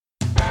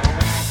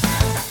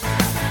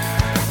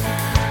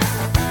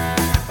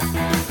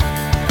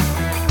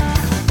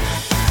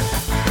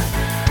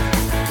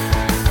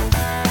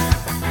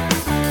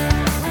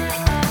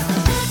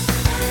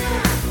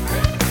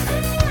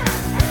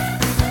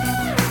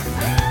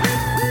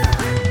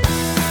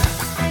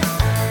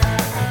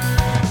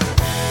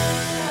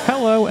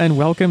and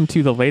welcome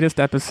to the latest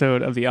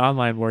episode of the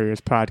Online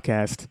Warriors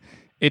podcast.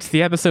 It's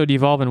the episode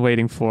you've all been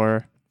waiting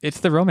for.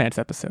 It's the romance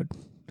episode.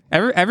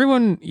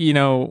 Everyone,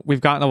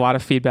 we've gotten a lot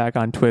of feedback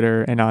on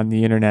Twitter and on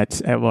the internet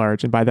at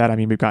large, and by that I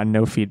mean we've gotten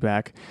no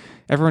feedback.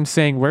 Everyone's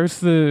saying, "Where's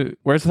the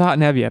hot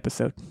and heavy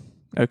episode?"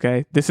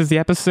 Okay, this is the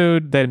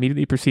episode that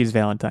immediately precedes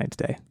Valentine's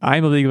Day.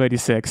 I'm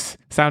Illegal86,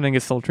 sounding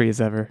as sultry as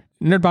ever.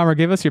 Nerd Bomber,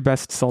 give us your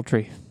best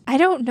sultry. I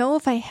don't know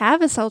if I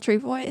have a sultry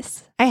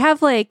voice. I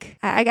have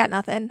I got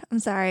nothing. I'm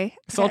sorry.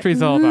 Sultry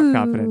is all about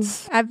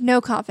confidence. I have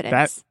no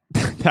confidence.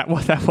 That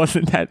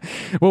wasn't that.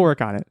 We'll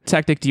work on it.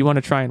 Tactic, do you want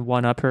to try and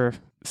one up her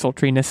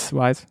sultriness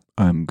wise?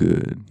 I'm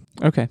good.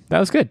 Okay, that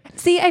was good.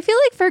 See, I feel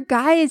like for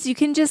guys, you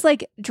can just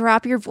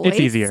drop your voice. It's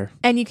easier.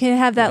 And you can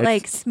have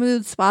that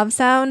smooth, suave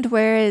sound,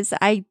 whereas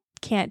I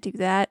can't do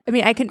that. I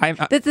mean, I can.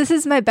 This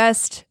is my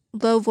best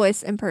low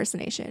voice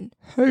impersonation.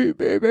 Hey,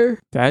 baby.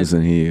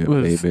 Isn't he a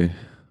baby?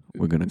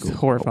 We're going to go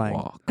horrifying. For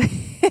a walk.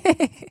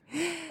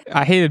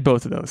 I hated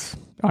both of those,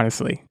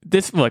 honestly.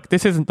 This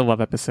isn't the love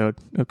episode,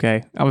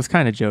 okay? I was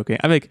kind of joking.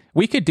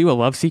 We could do a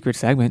love secret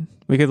segment.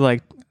 We could I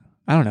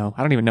don't know.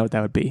 I don't even know what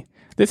that would be.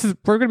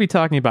 We're going to be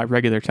talking about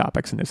regular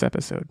topics in this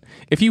episode.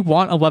 If you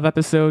want a love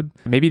episode,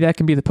 maybe that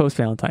can be the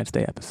post-Valentine's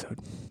Day episode.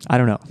 I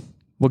don't know.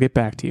 We'll get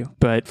back to you.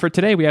 But for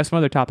today, we have some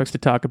other topics to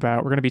talk about.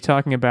 We're going to be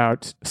talking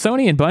about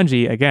Sony and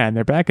Bungie. Again,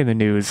 they're back in the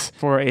news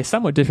for a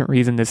somewhat different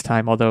reason this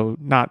time, although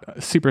not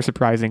a super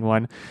surprising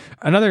one.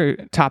 Another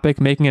topic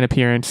making an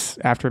appearance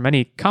after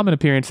many common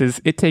appearances,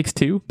 It Takes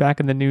Two, back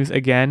in the news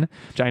again,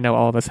 which I know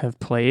all of us have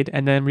played.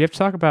 And then we have to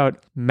talk about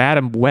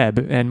Madam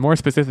Web, and more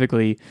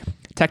specifically,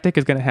 Tactic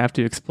is going to have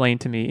to explain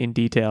to me in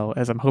detail,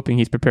 as I'm hoping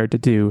he's prepared to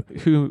do,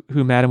 who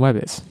Madam Web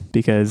is.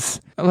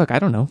 Because, look, I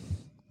don't know.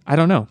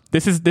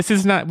 This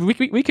is not.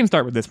 We can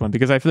start with this one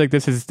because I feel like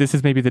this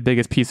is maybe the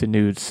biggest piece of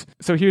news.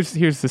 So here's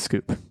the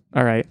scoop.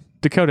 All right,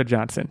 Dakota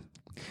Johnson.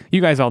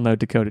 You guys all know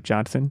Dakota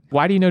Johnson.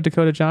 Why do you know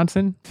Dakota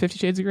Johnson? 50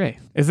 Shades of Grey.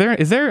 Is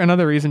there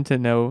another reason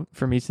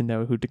for me to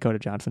know who Dakota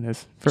Johnson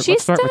is?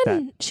 Let's start with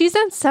that. She's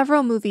done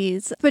several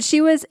movies, but she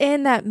was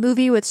in that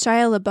movie with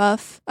Shia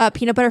LaBeouf,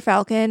 Peanut Butter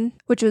Falcon,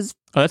 which was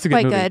that's a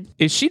good movie. Good.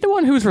 Is she the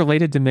one who's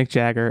related to Mick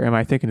Jagger? Or am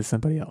I thinking of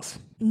somebody else?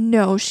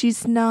 No,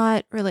 she's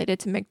not related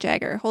to Mick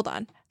Jagger. Hold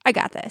on. I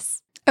got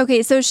this.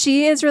 Okay, so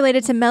she is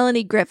related to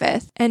Melanie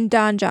Griffith and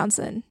Don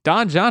Johnson.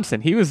 Don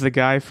Johnson. He was the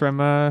guy from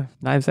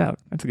Knives Out.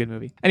 That's a good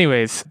movie.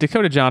 Anyways,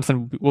 Dakota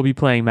Johnson will be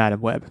playing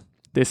Madam Web.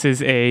 This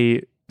is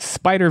a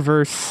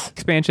Spider-Verse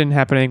expansion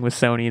happening with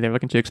Sony. They're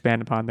looking to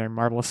expand upon their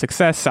marvelous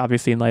success,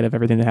 obviously in light of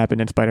everything that happened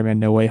in Spider-Man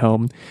No Way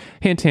Home.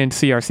 Hint, hint,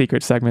 see our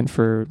secret segment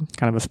for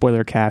kind of a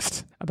spoiler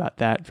cast about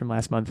that from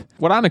last month.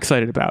 What I'm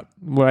excited about,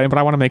 what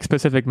I want to make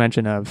specific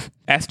mention of,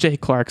 S.J.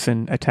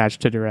 Clarkson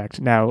attached to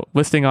direct. Now,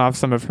 listing off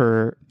some of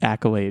her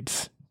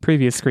accolades,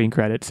 previous screen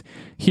credits,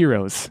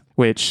 Heroes,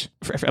 which,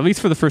 at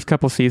least for the first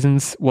couple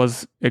seasons,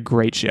 was a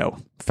great show.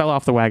 Fell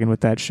off the wagon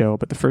with that show,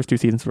 but the first 2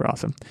 seasons were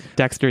awesome.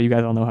 Dexter, you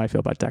guys all know how I feel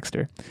about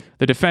Dexter.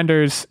 The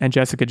Defenders and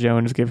Jessica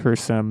Jones give her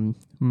some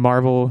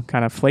Marvel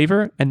kind of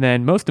flavor. And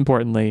then, most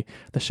importantly,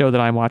 the show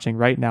that I'm watching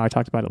right now, I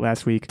talked about it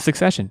last week,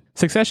 Succession.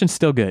 Succession's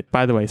still good.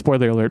 By the way,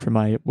 spoiler alert for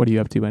my What Are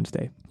You Up To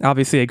Wednesday.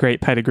 Obviously, a great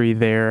pedigree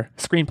there.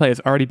 Screenplay has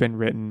already been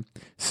written.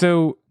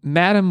 So,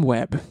 Madam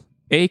Web,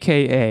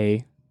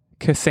 a.k.a.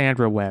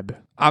 Cassandra Webb.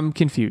 I'm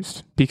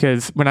confused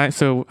because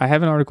I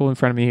have an article in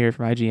front of me here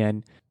from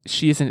IGN.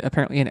 She is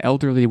apparently an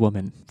elderly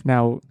woman.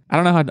 Now, I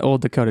don't know how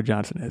old Dakota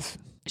Johnson is.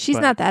 She's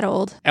not that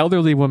old.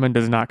 Elderly woman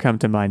does not come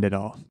to mind at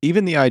all.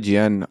 Even the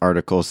IGN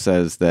article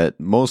says that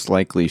most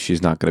likely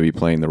she's not going to be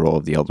playing the role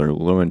of the elderly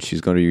woman.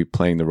 She's going to be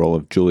playing the role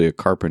of Julia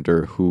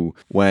Carpenter, who,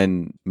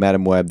 when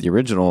Madam Web, the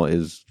original,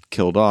 is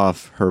killed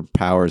off, her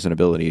powers and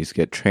abilities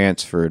get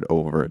transferred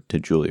over to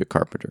Julia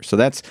Carpenter. So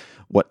that's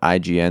what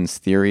IGN's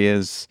theory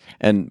is.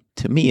 And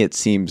to me, it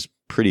seems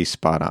pretty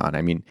spot on.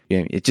 I mean,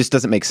 it just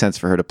doesn't make sense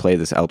for her to play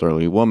this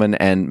elderly woman,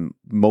 and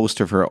most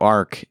of her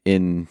arc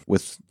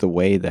with the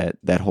way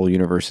that whole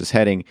universe is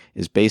heading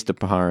is based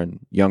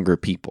upon younger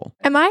people.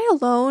 Am I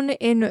alone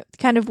in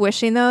kind of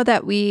wishing, though,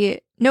 that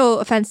no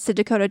offense to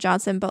Dakota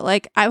Johnson,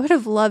 but I would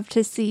have loved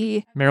to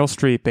see Meryl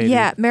Streep, baby.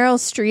 Yeah, Meryl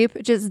Streep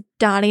just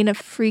donning a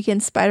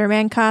freaking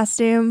Spider-Man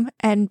costume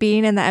and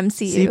being in the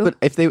MCU. See, but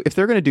if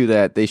they're going to do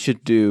that, they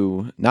should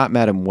do not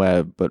Madam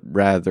Web, but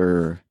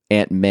rather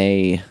Aunt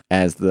May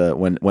as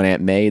when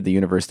Aunt May, the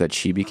universe that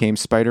she became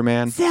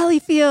Spider-Man. Sally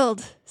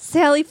Field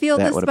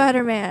as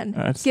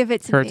Spider-Man. Give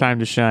it to her me. Time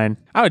to shine.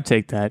 I would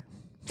take that.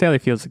 Sally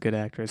Field's a good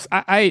actress.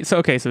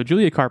 So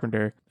Julia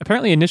Carpenter,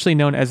 apparently initially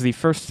known as the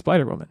first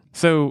Spider-Woman.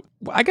 So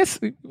I guess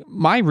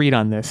my read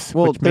on this,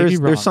 well,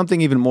 there's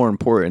something even more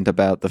important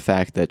about the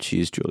fact that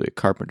she's Julia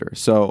Carpenter.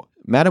 So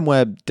Madam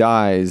Web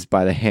dies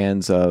by the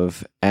hands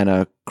of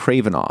Anna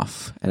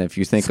Kravinoff. And if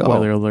you think,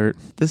 spoiler alert,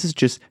 this is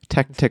just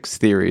Tactic's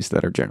theories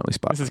that are generally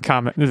spot. This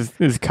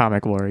is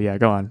comic lore. Yeah,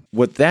 go on.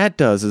 What that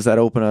does is that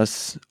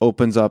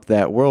opens up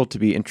that world to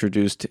be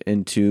introduced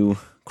into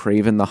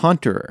Kraven the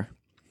Hunter.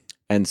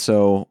 And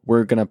so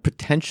we're going to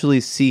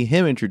potentially see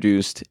him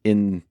introduced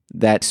in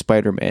that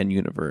Spider-Man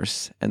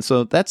universe. And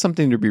so that's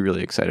something to be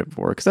really excited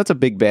for, because that's a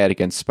big bad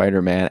against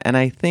Spider-Man. And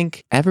I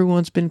think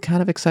everyone's been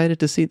kind of excited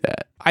to see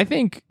that. I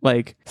think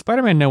like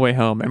Spider-Man No Way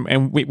Home,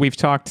 and we've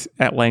talked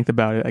at length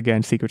about it,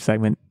 again, secret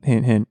segment,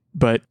 hint, hint,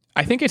 but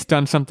I think it's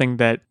done something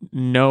that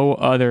no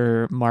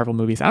other Marvel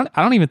movies, I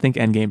don't even think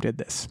Endgame did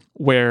this,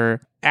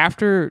 where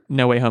after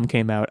No Way Home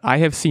came out, I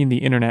have seen the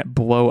internet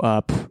blow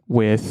up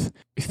with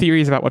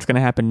theories about what's going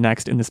to happen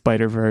next in the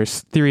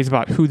Spider-Verse, theories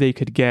about who they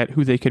could get,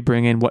 who they could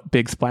bring in, what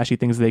big splashy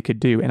things they could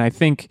do. And I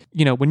think,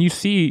 when you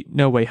see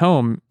No Way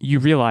Home, you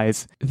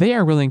realize they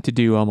are willing to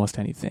do almost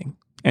anything.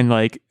 And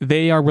like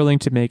they are willing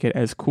to make it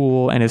as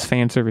cool and as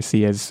fan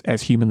servicey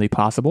as humanly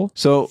possible.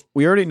 So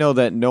we already know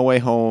that No Way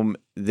Home,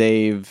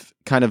 they've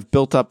kind of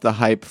built up the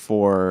hype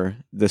for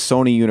the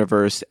Sony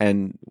universe,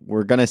 and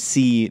we're going to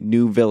see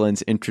new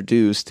villains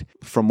introduced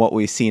from what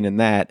we've seen in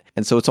that.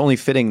 And so it's only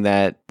fitting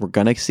that we're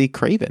going to see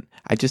Kraven.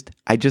 I just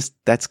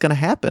that's going to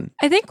happen.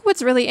 I think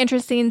what's really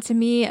interesting to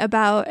me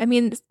about,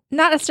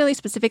 not necessarily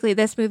specifically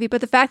this movie,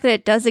 but the fact that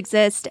it does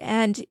exist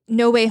and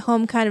No Way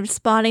Home kind of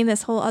spawning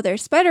this whole other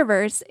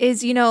Spider-Verse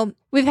is,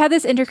 we've had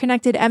this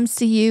interconnected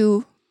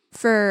MCU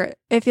for,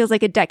 it feels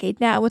like a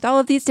decade now, with all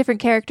of these different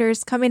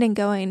characters coming and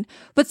going.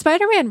 But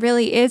Spider-Man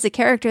really is a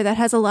character that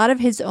has a lot of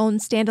his own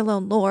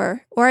standalone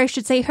lore, or I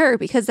should say her,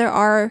 because there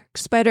are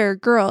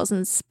Spider-Girls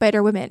and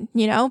Spider-Women,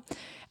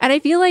 And I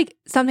feel like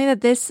something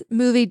that this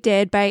movie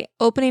did by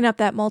opening up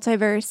that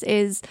multiverse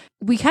is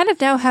we kind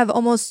of now have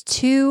almost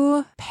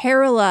two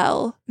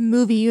parallel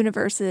movie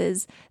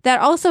universes that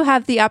also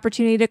have the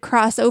opportunity to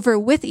cross over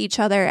with each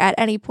other at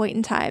any point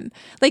in time.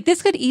 Like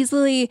this could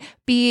easily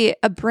be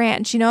a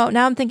branch, Now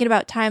I'm thinking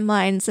about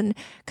timelines and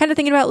kind of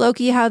thinking about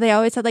Loki, how they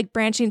always had like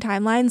branching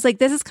timelines. Like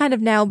this is kind of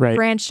now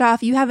branched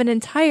off. You have an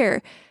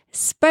entire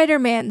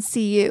Spider-Man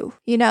CU,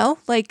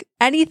 like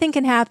anything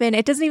can happen.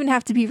 It doesn't even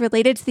have to be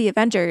related to the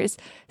Avengers.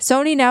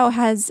 Sony now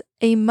has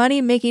a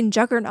money-making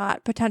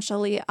juggernaut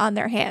potentially on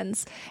their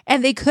hands,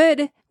 and they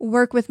could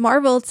work with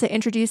Marvel to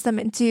introduce them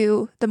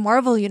into the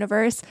Marvel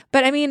universe.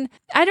 But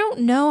I don't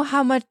know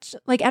how much,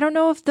 I don't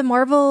know if the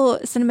Marvel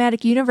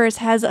Cinematic Universe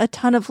has a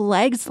ton of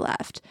legs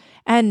left.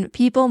 And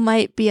people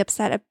might be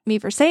upset at me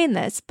for saying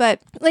this,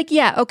 but the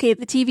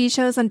TV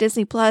shows on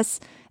Disney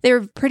Plus, they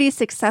were pretty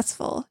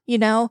successful,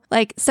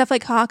 like stuff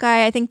like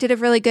Hawkeye, I think did a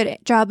really good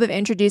job of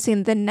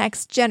introducing the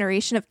next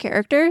generation of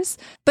characters.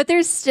 But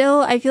there's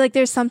still, I feel like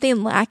there's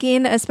something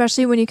lacking,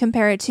 especially when you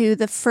compare it to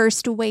the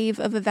first wave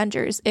of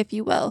Avengers, if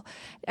you will.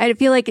 I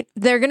feel like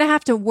they're going to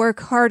have to work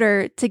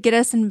harder to get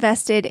us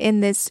invested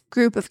in this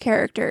group of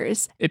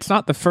characters. It's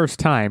not the first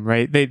time,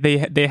 right?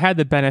 They had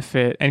the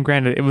benefit, and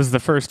granted, it was the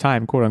first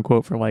time, quote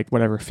unquote,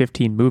 for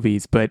 15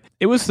 movies, but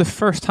it was the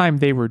first time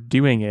they were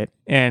doing it.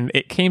 And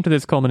it came to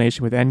this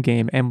culmination with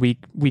Endgame, and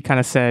we kind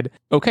of said,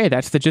 okay,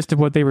 that's the gist of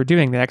what they were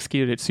doing. They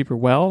executed it super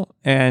well,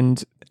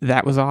 and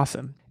that was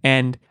awesome.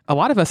 And a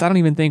lot of us, I don't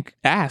even think,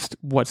 asked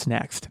what's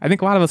next. I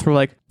think a lot of us were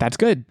like, that's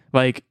good.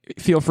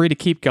 Feel free to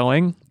keep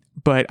going.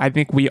 But I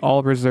think we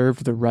all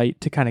reserved the right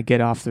to kind of get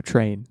off the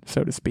train,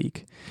 so to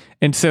speak.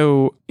 And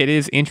so it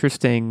is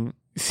interesting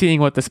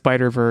seeing what the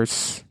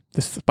Spider-Verse,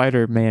 the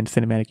Spider-Man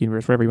Cinematic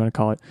Universe, whatever you want to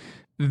call it,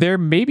 they're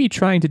maybe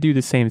trying to do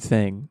the same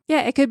thing.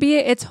 Yeah, it could be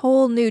its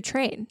whole new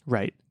train.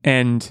 Right.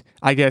 And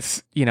I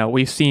guess,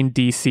 we've seen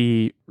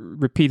DC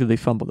repeatedly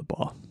fumble the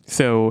ball.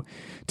 So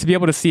to be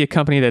able to see a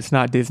company that's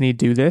not Disney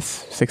do this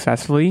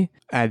successfully,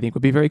 I think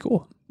would be very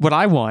cool. What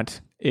I want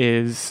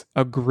is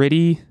a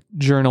gritty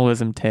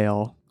journalism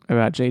tale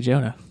about J.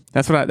 Jonah.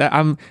 That's what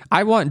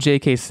I want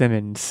J.K.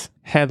 Simmons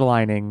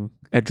headlining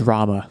a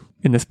drama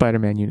in the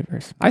Spider-Man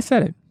universe. I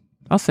said it.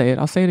 I'll say it.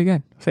 I'll say it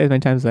again. I'll say it as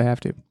many times as I have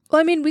to.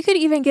 Well, we could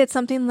even get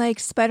something like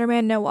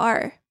Spider-Man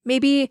Noir.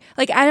 Maybe,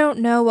 I don't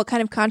know what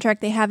kind of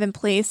contract they have in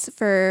place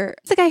for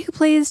the guy who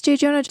plays J.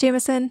 Jonah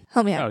Jameson.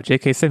 Help me out. Oh,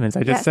 J.K. Simmons.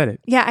 I just said it.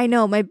 Yeah, I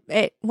know.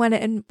 It went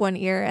in one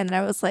ear and then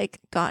I was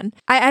gone.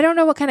 I don't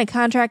know what kind of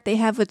contract they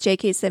have with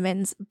J.K.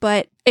 Simmons,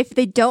 but if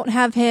they don't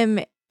have him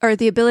or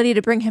the ability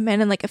to bring him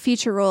in a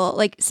feature role,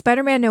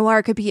 Spider-Man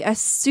Noir could be a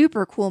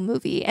super cool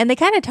movie. And they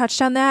kind of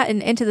touched on that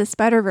in Into the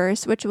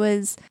Spider-Verse, which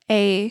was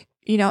a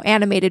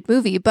animated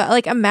movie.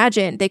 But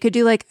imagine they could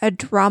do a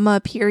drama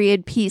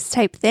period piece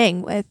type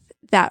thing with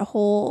that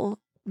whole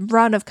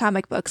run of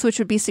comic books, which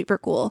would be super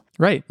cool.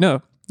 Right.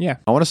 No. Yeah.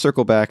 I want to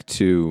circle back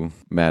to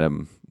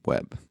Madam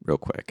Web real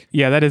quick.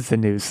 Yeah, that is the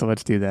news. So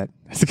let's do that.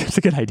 It's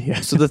a good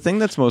idea. So the thing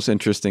that's most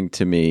interesting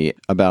to me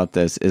about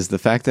this is the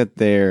fact that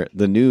the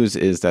news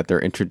is that they're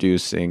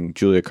introducing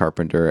Julia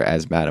Carpenter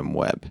as Madam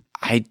Web.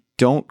 I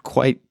don't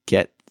quite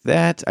get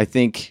that. I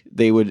think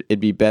it'd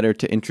be better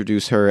to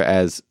introduce her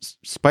as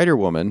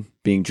Spider-Woman,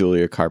 being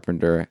Julia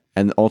Carpenter,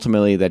 and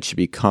ultimately that she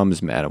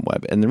becomes Madam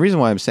Web. And the reason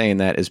why I'm saying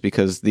that is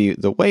because the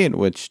way in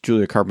which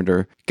Julia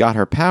Carpenter got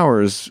her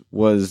powers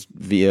was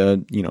via,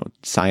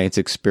 science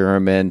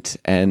experiment,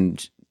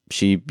 and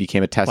she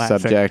became a test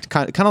subject,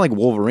 kind of like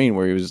Wolverine,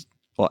 where he was,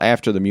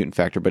 after the mutant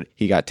factor, but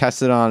he got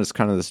tested on. It's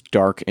kind of this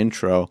dark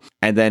intro,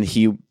 and then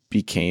he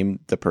became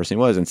the person he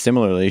was. And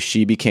similarly,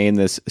 she became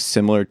this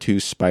similar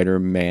to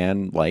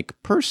Spider-Man-like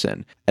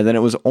person. And then it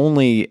was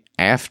only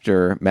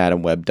after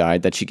Madam Web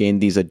died that she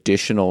gained these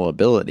additional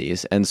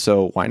abilities. And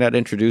so why not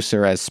introduce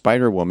her as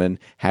Spider-Woman,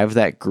 have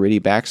that gritty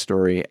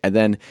backstory, and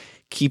then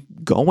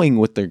keep going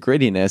with the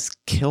grittiness,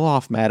 kill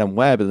off Madam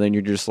Web, and then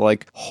you're just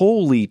like,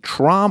 holy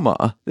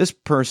trauma. This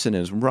person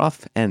is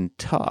rough and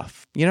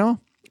tough, you know?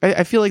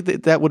 I feel like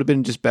that would have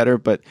been just better,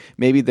 but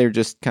maybe they're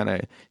just kind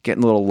of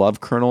getting little love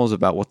kernels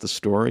about what the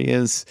story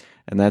is,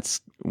 and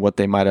that's what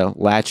they might have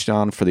latched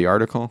on for the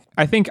article.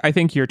 I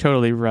think you're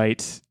totally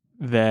right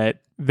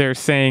that they're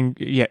saying,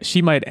 yeah,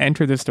 she might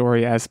enter the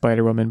story as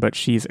Spider-Woman, but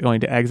she's going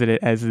to exit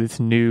it as this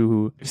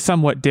new,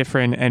 somewhat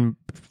different, and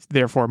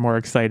therefore more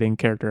exciting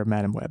character of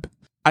Madam Web.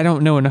 I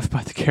don't know enough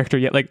about the character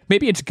yet. Like,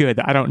 maybe it's good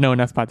that I don't know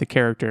enough about the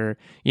character.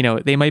 You know,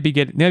 they might be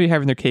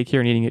having their cake here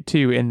and eating it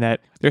too, in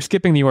that they're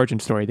skipping the origin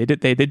story. They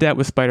did that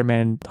with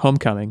Spider-Man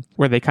Homecoming,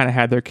 where they kind of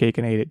had their cake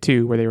and ate it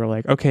too, where they were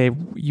like, okay,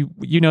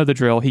 you know the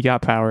drill. He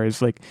got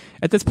powers. Like,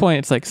 at this point,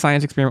 it's like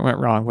science experiment went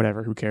wrong.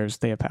 Whatever, who cares?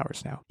 They have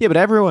powers now. Yeah, but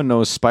everyone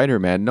knows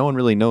Spider-Man. No one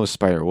really knows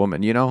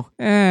Spider-Woman, you know?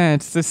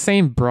 It's the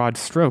same broad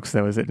strokes,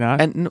 though, is it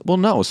not? And, well,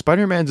 no,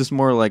 Spider-Man's is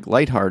more like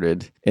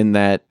lighthearted in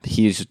that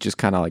he's just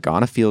kind of like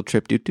on a field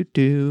trip,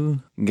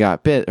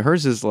 got bit.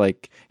 Hers is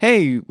like,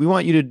 hey, we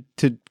want you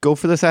to go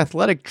for this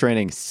athletic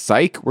training.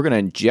 Psych, we're going to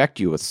inject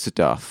you with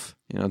stuff.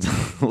 You know, it's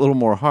a little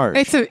more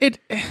harsh.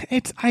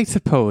 It's I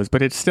suppose,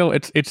 but it's still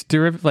it's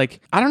derivative. Like,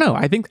 I don't know.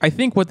 I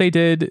think what they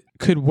did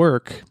could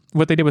work.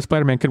 What they did with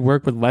Spider-Man could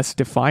work with less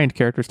defined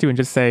characters too, and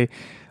just say,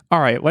 all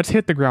right, let's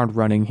hit the ground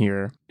running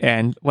here,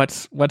 and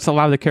let's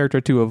allow the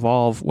character to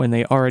evolve when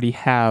they already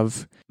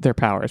have their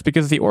powers.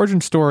 Because the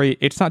origin story,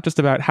 it's not just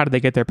about how do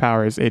they get their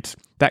powers. It's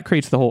that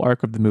creates the whole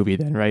arc of the movie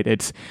then, right?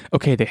 It's,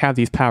 okay, they have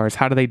these powers.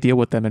 How do they deal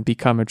with them and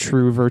become a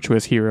true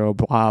virtuous hero?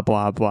 Blah,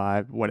 blah,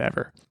 blah,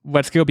 whatever.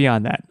 Let's go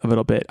beyond that a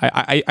little bit.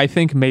 I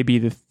think maybe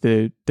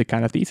the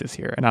kind of thesis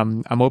here, and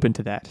I'm open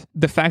to that.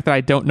 The fact that I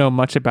don't know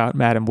much about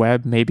Madam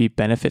Web maybe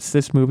benefits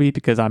this movie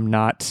because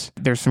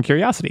there's some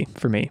curiosity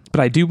for me. But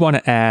I do want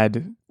to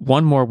add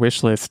one more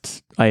wish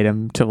list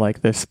item to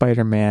like the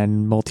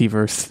Spider-Man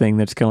multiverse thing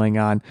that's going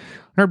on.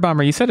 Nerd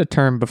Bomber, you said a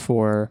term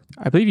before.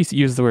 I believe you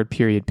used the word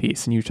period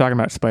piece, and you were talking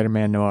about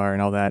Spider-Man Noir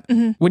and all that.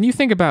 Mm-hmm. When you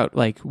think about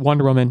like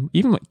Wonder Woman,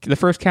 even the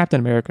first Captain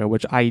America,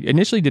 which I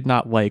initially did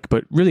not like,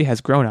 but really has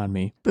grown on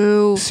me.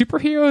 Boo.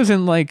 Superheroes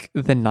in like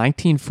the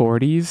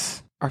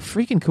 1940s are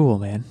freaking cool,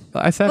 man.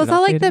 I said it's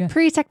all like the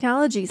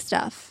pre-technology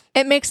stuff.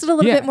 It makes it a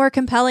little bit more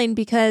compelling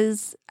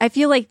because I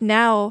feel like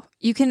now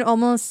you can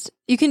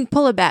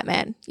pull a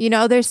Batman. You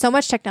know, there's so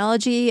much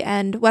technology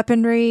and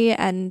weaponry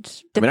and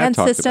defense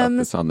I talked systems. about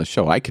this on the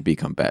show. I could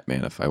become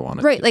Batman if I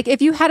wanted. Right, to. like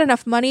if you had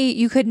enough money,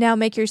 you could now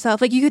make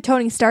yourself, like you could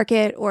Tony Stark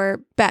it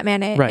or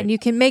Batman it, and you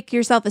can make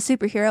yourself a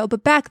superhero.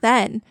 But back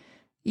then,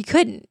 you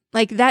couldn't.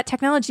 Like that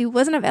technology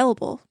wasn't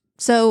available.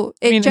 So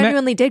it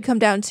genuinely did come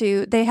down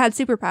to they had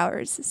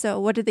superpowers. So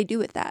what did they do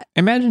with that?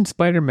 Imagine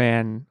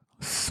Spider-Man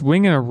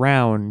swinging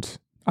around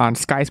on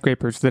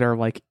skyscrapers that are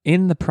like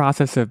in the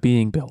process of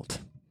being built.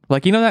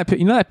 Like, you know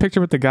that picture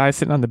with the guy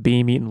sitting on the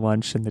beam eating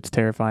lunch and it's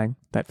terrifying,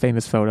 that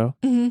famous photo?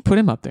 Mm-hmm. Put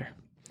him up there.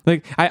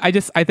 Like, I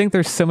think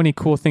there's so many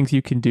cool things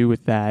you can do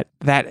with that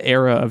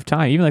era of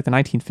time, even like the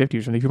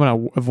 1950s. I mean, if you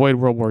want to avoid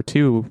World War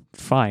II,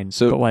 fine.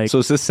 So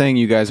is this saying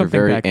you guys are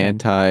very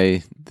anti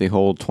the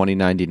whole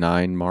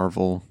 2099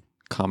 Marvel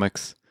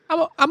comics?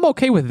 I'm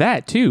okay with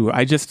that too.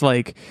 I just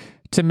like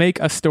to make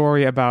a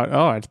story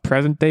about, it's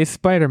present day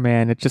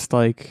Spider-Man. It's just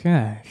like,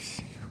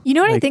 you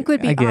know what I think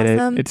would be I get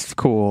awesome? It's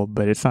cool,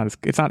 but it's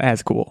not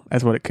as cool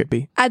as what it could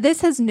be. This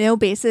has no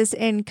basis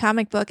in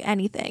comic book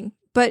anything.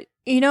 But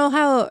you know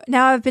how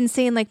now I've been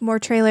seeing like more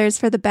trailers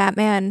for the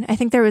Batman. I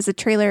think there was a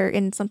trailer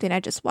in something I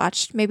just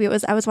watched. Maybe I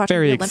was watching.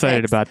 Very the Olympics.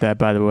 excited about that,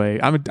 by the way.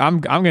 I'm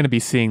going to be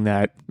seeing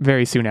that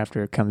very soon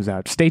after it comes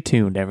out. Stay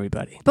tuned,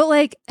 everybody. But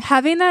like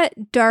having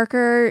that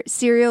darker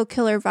serial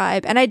killer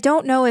vibe, and I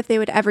don't know if they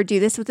would ever do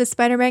this with the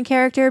Spider-Man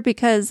character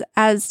because,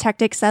 as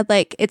Tactic said,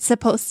 like it's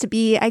supposed to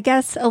be, I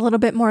guess, a little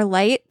bit more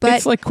light. But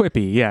it's like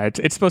quippy. Yeah,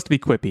 it's supposed to be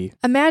quippy.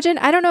 Imagine,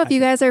 I don't know if you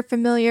guys are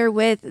familiar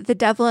with The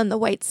Devil in the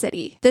White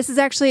City. This is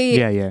actually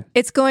yeah.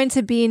 It's going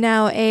to be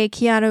now a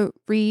Keanu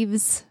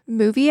Reeves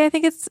movie. I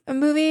think it's a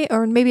movie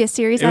or maybe a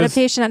series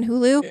adaptation on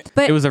Hulu.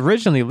 But it was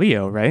originally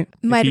Leo, right?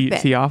 Might have been.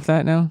 Is he off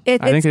that now? I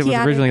think it was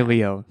originally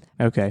Leo.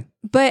 Okay.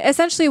 But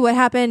essentially what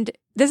happened,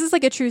 this is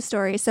like a true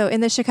story. So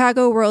in the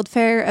Chicago World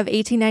Fair of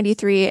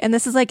 1893, and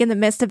this is like in the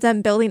midst of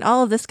them building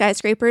all of the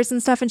skyscrapers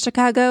and stuff in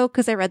Chicago,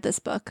 because I read this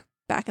book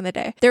back in the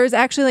day. There was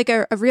actually like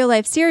a real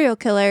life serial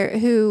killer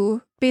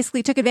who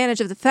basically took advantage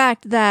of the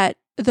fact that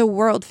the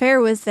World Fair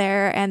was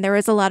there and there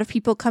was a lot of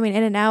people coming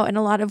in and out and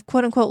a lot of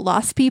quote unquote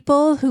lost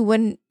people who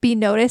wouldn't be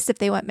noticed if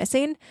they went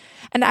missing.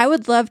 And I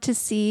would love to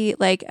see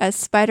like a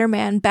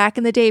Spider-Man back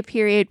in the day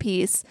period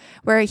piece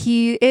where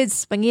he is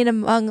swinging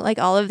among like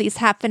all of these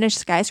half finished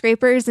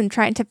skyscrapers and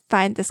trying to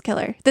find this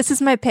killer. This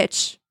is my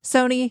pitch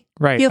Sony,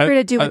 Right. feel free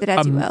to do with it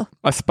as you will.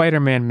 A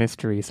Spider-Man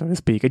mystery, so to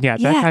speak. And yeah,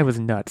 that guy was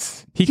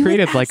nuts. He was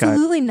created like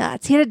absolutely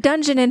nuts. He had a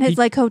dungeon in his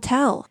like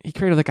hotel. He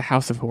created like a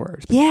house of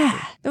horrors.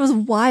 Yeah, it was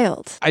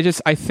wild. I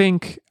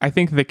think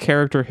the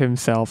character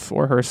himself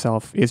or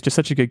herself is just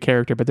such a good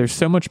character, but there's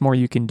so much more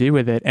you can do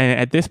with it. And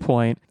at this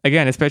point,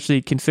 again,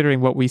 especially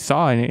considering what we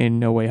saw in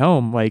No Way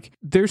Home, like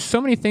there's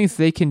so many things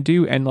they can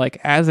do. And like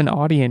as an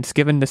audience,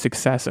 given the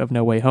success of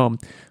No Way Home,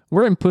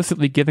 we're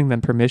implicitly giving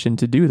them permission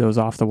to do those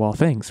off the wall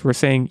things. We're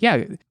saying,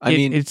 yeah,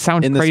 it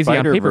sounds crazy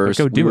on paper, but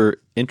go do it. We were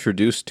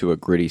introduced to a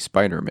gritty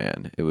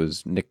Spider-Man. It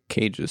was Nick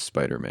Cage's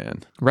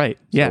Spider-Man. Right.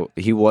 Yeah. So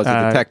he was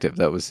a detective.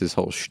 That was his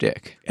whole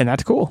shtick. And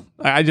that's cool.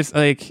 I just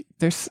like,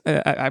 there's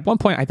at one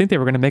point, I think they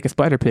were going to make a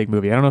Spider-Pig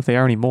movie. I don't know if they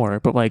are anymore,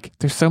 but like,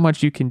 there's so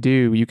much you can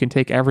do. You can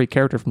take every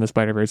character from the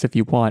Spider-Verse if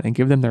you want and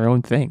give them their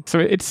own thing. So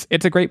it's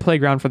a great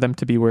playground for them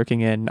to be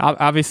working in.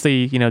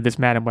 Obviously, this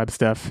Madam Web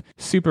stuff,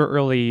 super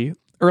early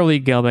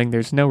going.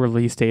 There's no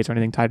release dates or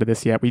anything tied to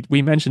this yet.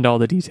 We mentioned all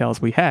the details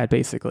we had,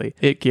 basically.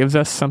 It gives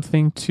us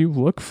something to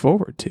look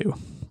forward to.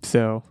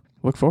 So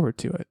look forward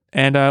to it.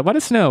 And let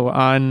us know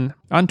on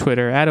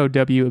Twitter, at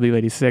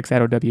OWLE86,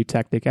 at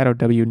OWTechnic, at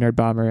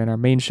OWNerdBomber, and our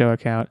main show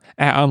account,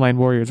 at Online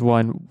Warriors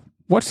 1.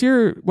 What's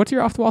your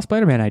off-the-wall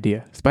Spider-Man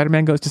idea?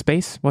 Spider-Man goes to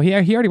space? Well, he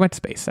already went to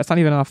space. That's not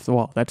even off the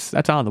wall. That's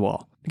on the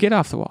wall. Get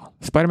off the wall.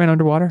 Spider-Man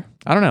underwater?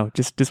 I don't know.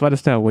 Just let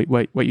us know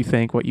what you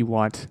think, what you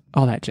want,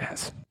 all that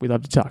jazz. We'd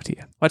love to talk to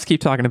you. Let's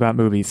keep talking about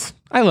movies.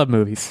 I love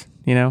movies,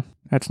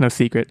 That's no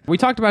secret. We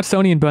talked about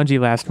Sony and Bungie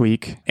last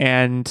week,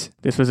 and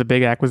this was a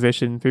big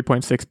acquisition,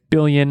 $3.6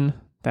 billion.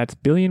 That's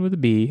billion with a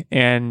B.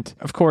 And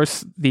of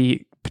course,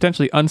 the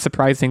potentially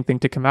unsurprising thing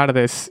to come out of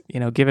this,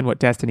 given what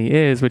Destiny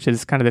is, which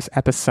is kind of this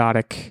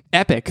episodic,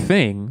 epic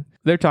thing,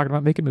 they're talking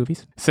about making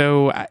movies.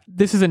 So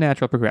this is a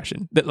natural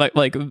progression.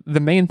 Like the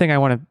main thing I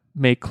want to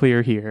make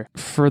clear here,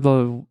 for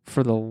the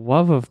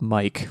love of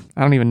Mike,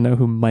 I don't even know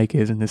who Mike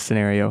is in this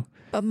scenario.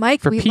 But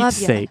Mike, for Pete's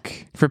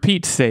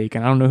sake,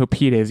 and I don't know who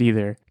Pete is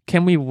either,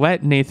 can we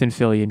let Nathan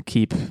Fillion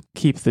keep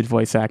the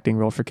voice acting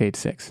role for Cade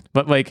 6?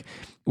 But like,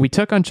 we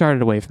took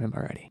Uncharted away from him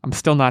already. I'm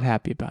still not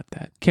happy about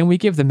that. Can we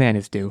give the man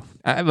his due?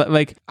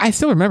 I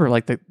still remember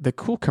like the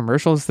cool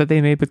commercials that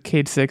they made with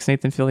Cade 6,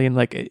 Nathan Fillion,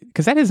 like,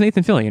 because that is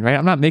Nathan Fillion, right?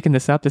 I'm not making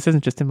this up. This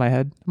isn't just in my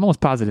head. I'm almost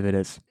positive it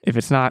is. If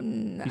it's not,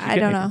 I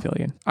don't know.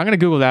 Fillion. I'm gonna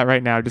Google that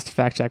right now just to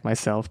fact check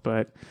myself.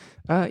 But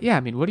yeah, I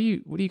mean, what do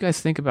you guys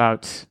think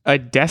about a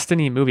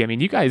Destiny movie? I mean,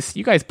 you guys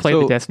play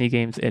the Destiny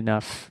games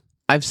enough.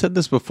 I've said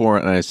this before,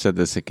 and I said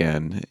this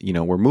again.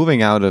 We're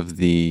moving out of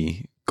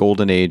the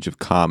golden age of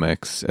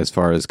comics as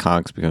far as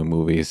comics become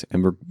movies,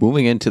 and we're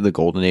moving into the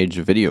golden age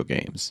of video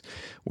games,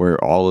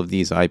 where all of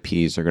these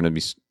IPs are going to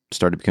be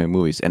started becoming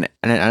movies. And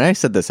I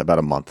said this about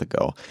a month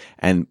ago,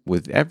 and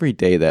with every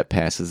day that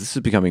passes, this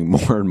is becoming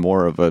more and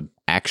more of a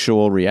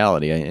actual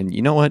reality. And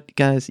you know what,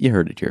 guys, you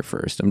heard it here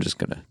first. I'm just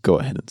gonna go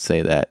ahead and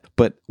say that.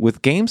 But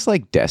with games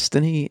like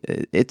Destiny,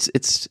 it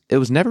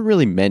was never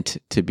really meant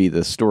to be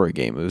the story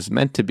game. It was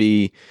meant to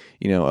be,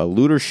 a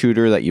looter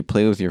shooter that you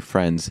play with your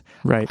friends.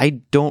 Right.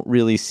 I don't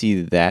really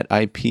see that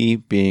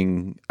IP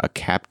being a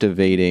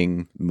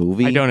captivating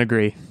movie. I don't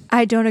agree.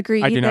 I don't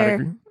agree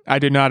either. I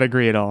do not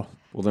agree at all.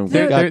 Well, then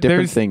we got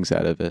different things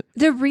out of it.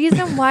 The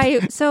reason why,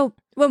 so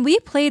when we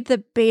played the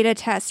beta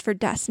test for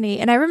Destiny,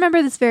 and I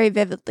remember this very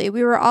vividly,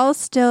 we were all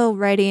still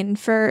writing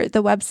for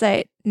the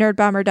website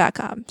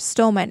nerdbomber.com.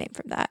 Stole my name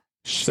from that.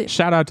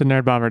 Shout out to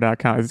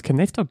nerdbomber.com.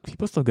 Can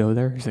people still go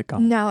there? Is it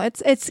gone? No,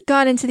 it's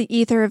gone into the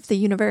ether of the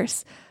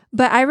universe.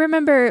 But I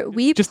remember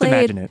just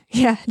played... imagine it.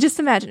 Yeah, just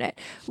imagine it.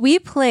 We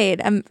played,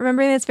 I'm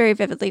remembering this very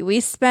vividly, we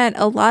spent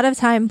a lot of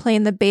time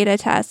playing the beta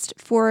test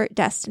for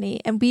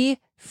Destiny, and we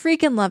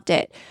freaking loved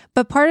it.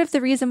 But part of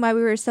the reason why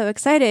we were so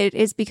excited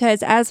is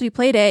because as we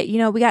played it,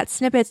 we got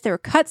snippets, there were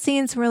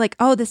cutscenes, and we're like,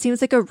 oh, this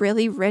seems like a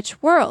really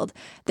rich world.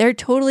 They're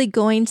totally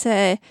going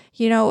to,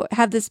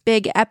 have this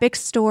big epic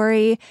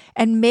story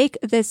and make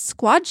this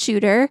squad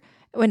shooter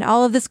and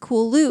all of this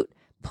cool loot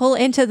pull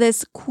into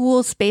this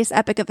cool space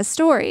epic of a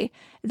story.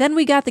 Then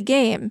we got the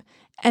game,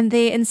 and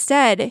they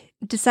instead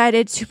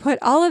decided to put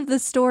all of the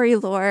story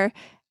lore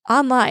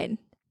online.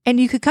 And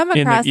you could come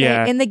across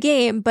it in the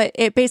game, but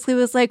it basically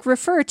was like,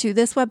 refer to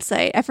this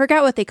website. I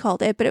forgot what they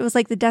called it, but it was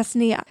like the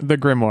Destiny... The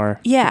Grimoire.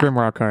 Yeah. The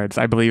Grimoire cards,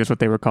 I believe is what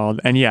they were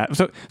called. And yeah,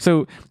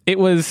 so it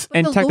was... But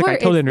and technically, I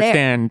totally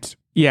understand... There.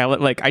 Yeah,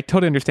 like I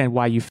totally understand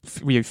why you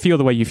feel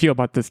the way you feel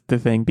about the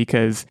thing,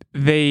 because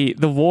the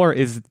lore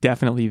is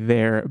definitely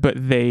there, but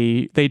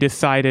they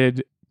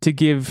decided to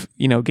give,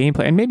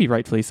 gameplay, and maybe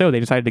rightfully so, they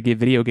decided to give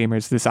video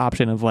gamers this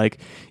option of like,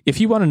 if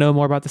you want to know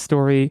more about the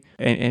story,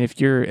 and if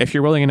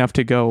you're willing enough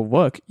to go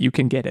look, you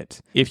can get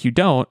it. If you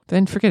don't,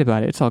 then forget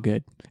about it. It's all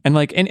good. And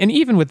like, and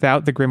even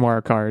without the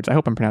Grimoire cards, I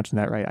hope I'm pronouncing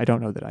that right. I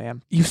don't know that I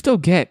am. You still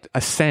get a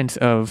sense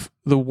of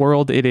the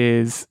world it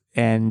is,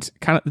 and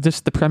kind of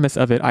just the premise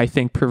of it, I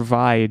think,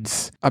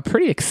 provides a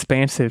pretty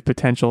expansive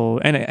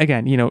potential. And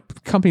again,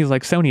 companies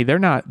like Sony, they're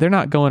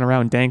not going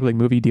around dangling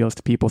movie deals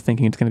to people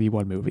thinking it's going to be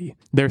one movie.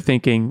 They're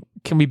thinking,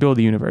 can we build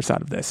a universe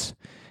out of this?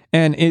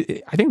 And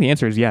I think the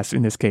answer is yes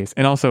in this case.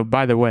 And also,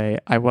 by the way,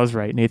 I was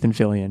right. Nathan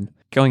Fillion.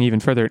 Going even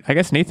further, I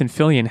guess Nathan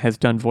Fillion has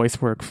done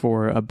voice work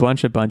for a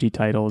bunch of Bungie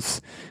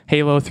titles: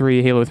 Halo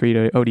 3 to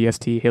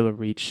ODST, Halo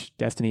Reach,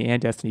 Destiny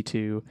and Destiny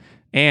 2,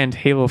 and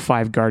Halo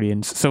 5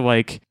 Guardians. So,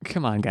 like,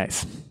 come on,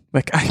 guys.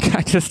 Like,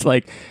 I just,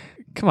 like,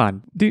 come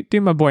on. Do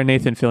my boy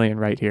Nathan Fillion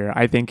right here.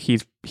 I think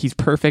he's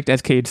perfect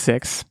as Cade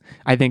 6.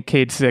 I think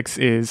Cade 6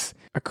 is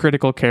a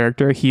critical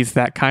character. He's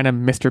that kind of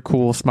Mr.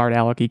 Cool, smart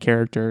alecky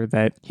character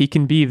that he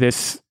can be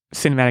this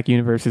cinematic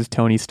universe's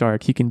Tony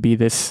Stark. He can be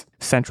this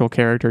central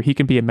character. He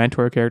can be a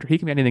mentor character. He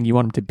can be anything you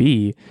want him to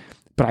be.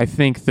 But I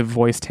think the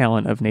voice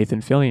talent of Nathan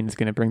Fillion is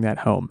going to bring that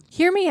home.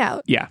 Hear me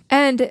out. Yeah.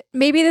 And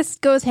maybe this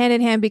goes hand in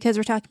hand because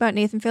we're talking about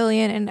Nathan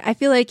Fillion, and I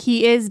feel like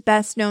he is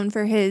best known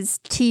for his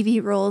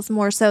TV roles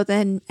more so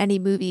than any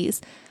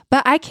movies.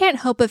 But I can't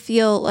help but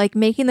feel like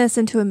making this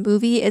into a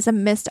movie is a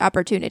missed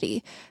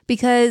opportunity,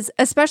 because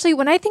especially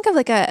when I think of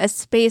like a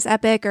space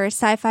epic or a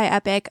sci-fi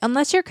epic,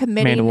 unless you're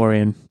committing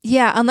Mandalorian.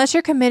 Yeah, unless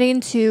you're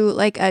committing to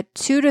like a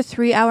 2 to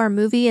 3 hour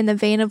movie in the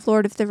vein of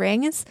Lord of the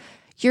Rings,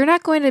 you're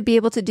not going to be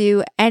able to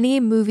do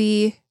any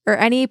movie or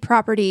any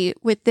property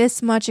with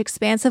this much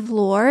expansive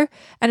lore.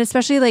 And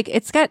especially like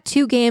it's got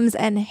 2 games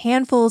and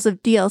handfuls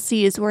of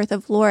DLCs worth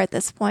of lore at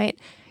this point.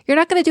 You're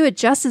not going to do it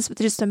justice with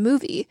just a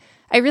movie.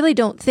 I really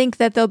don't think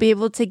that they'll be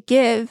able to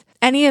give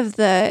any of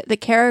the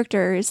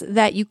characters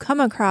that you come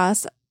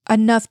across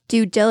enough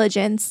due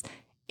diligence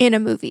in a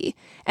movie.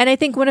 And I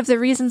think one of the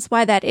reasons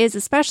why that is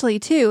especially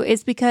too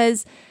is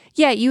because,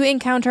 yeah, you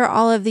encounter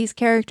all of these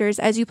characters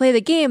as you play the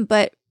game,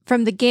 but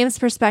from the game's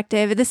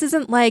perspective, this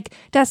isn't like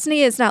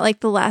Destiny is not like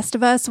The Last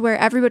of Us where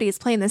everybody is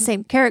playing the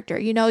same character.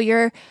 You know,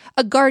 you're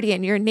a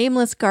guardian, you're a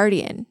nameless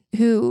guardian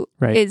who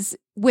is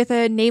with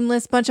a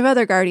nameless bunch of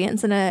other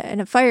guardians and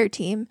a fire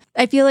team.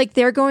 I feel like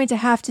they're going to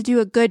have to do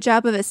a good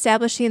job of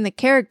establishing the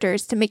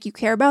characters to make you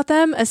care about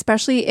them,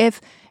 especially if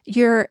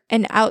you're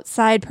an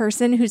outside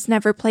person who's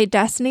never played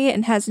Destiny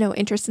and has no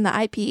interest in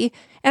the IP.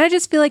 And I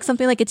just feel like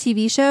something like a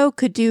TV show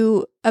could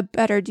do a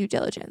better due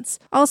diligence.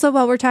 Also,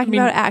 while we're talking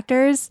about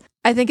actors,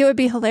 I think it would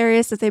be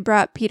hilarious if they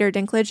brought Peter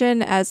Dinklage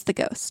in as the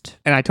Ghost.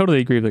 And I totally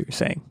agree with what you're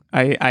saying.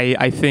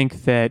 I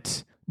think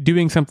that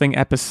doing something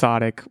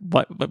episodic,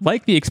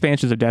 like the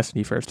expansions of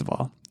Destiny, first of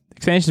all.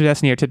 Expansions of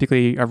Destiny are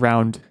typically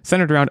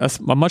centered around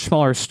a much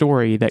smaller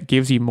story that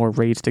gives you more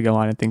raids to go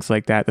on and things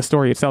like that. The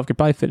story itself could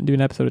probably fit into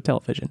an episode of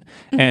television.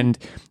 Mm-hmm. And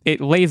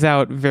it lays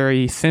out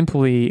very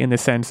simply in the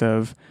sense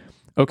of,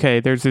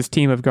 okay, there's this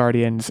team of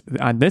Guardians.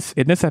 In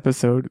this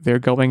episode, they're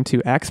going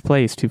to X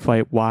place to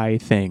fight Y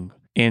thing.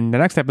 In the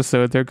next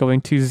episode, they're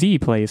going to Z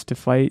place to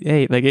fight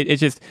A. Like,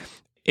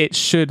 it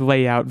should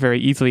lay out very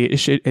easily. It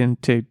should,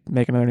 and to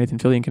make another Nathan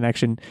Fillion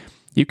connection,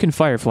 you can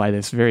Firefly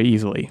this very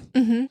easily.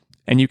 Mm-hmm.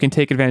 And you can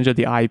take advantage of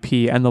the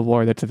IP and the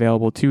lore that's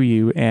available to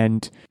you.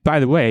 And by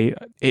the way,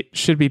 it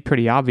should be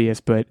pretty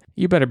obvious, but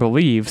you better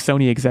believe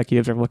Sony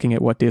executives are looking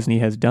at what Disney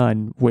has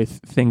done with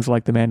things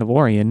like The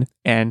Mandalorian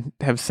and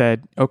have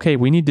said, okay,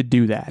 we need to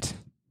do that.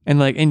 And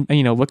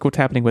you know, look what's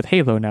happening with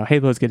Halo now.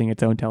 Halo's getting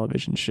its own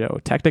television show.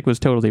 Tactic was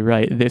totally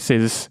right. This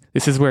is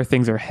where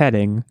things are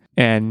heading,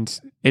 and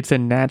it's a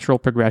natural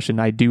progression.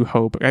 I do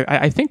hope.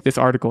 I think this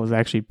article is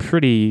actually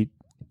pretty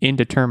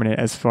indeterminate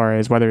as far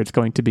as whether it's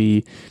going to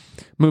be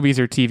movies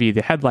or TV.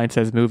 The headline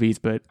says movies,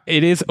 but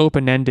it is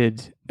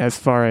open-ended as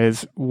far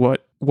as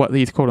what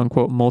these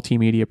quote-unquote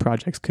multimedia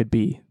projects could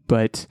be.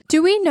 But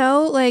do we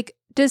know, like,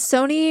 does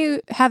Sony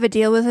have a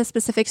deal with a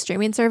specific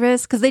streaming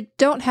service? Because they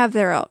don't have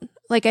their own.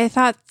 Like, I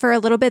thought for a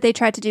little bit they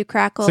tried to do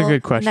Crackle. That's a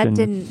good question.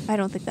 And I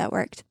don't think that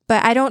worked.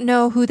 But I don't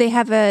know who they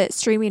have a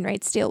streaming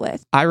rights deal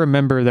with. I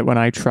remember that when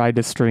I tried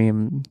to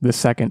stream the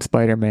second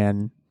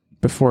Spider-Man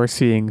before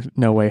seeing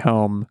No Way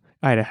Home,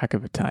 I had a heck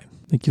of a time.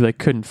 Like, you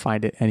couldn't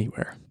find it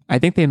anywhere. I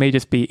think they may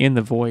just be in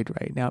the void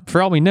right now.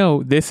 For all we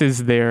know, this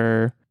is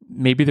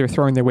maybe they're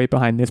throwing their weight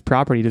behind this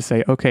property to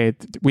say, okay,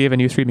 we have a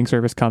new streaming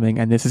service coming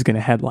and this is going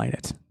to headline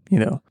it, you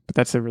know. But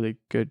that's a really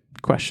good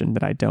question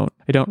that I don't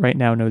right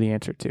now know the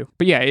answer to.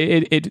 But yeah,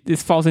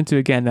 this falls into,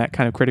 again, that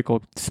kind of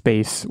critical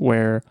space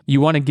where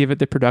you want to give it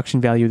the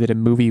production value that a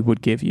movie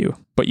would give you,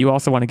 but you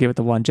also want to give it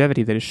the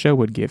longevity that a show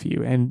would give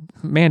you. And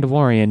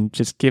Mandalorian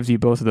just gives you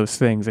both of those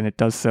things, and it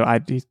does so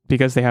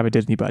because they have a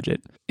Disney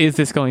budget. Is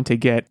this going to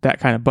get that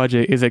kind of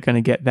budget? Is it going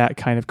to get that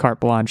kind of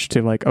carte blanche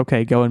to, like,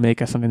 okay, go and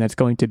make us something that's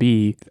going to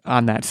be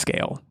on that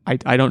scale?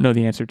 I don't know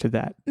the answer to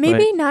that.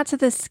 Maybe not to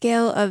the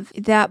scale of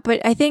that,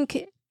 but I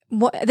think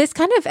this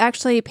kind of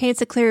actually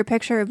paints a clearer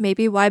picture of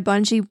maybe why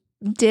Bungie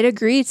did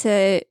agree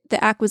to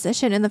the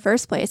acquisition in the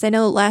first place. I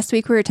know last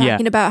week we were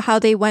talking about how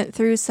they went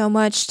through so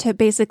much to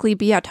basically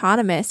be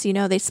autonomous. You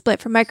know, they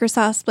split from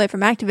Microsoft, split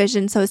from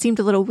Activision, so it seemed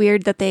a little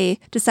weird that they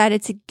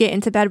decided to get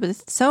into bed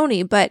with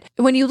Sony. But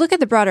when you look at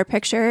the broader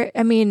picture,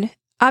 I mean,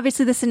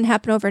 obviously this didn't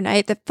happen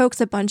overnight. The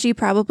folks at Bungie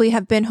probably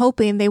have been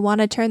hoping they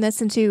want to turn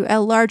this into a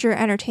larger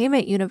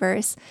entertainment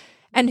universe.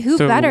 And who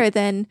better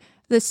than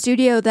the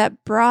studio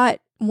that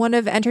brought one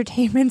of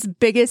entertainment's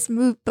biggest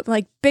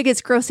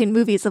grossing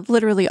movies of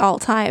literally all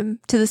time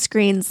to the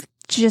screens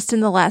just in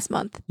the last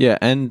month. Yeah,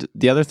 and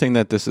the other thing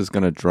that this is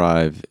going to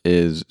drive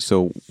is,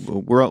 so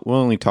we're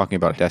only talking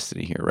about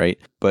Destiny here, right?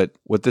 But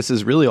what this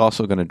is really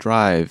also going to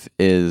drive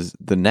is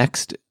the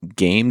next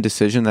game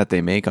decision that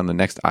they make on the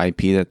next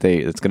IP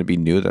that's going to be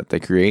new that they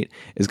create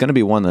is going to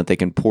be one that they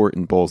can port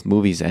in both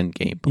movies and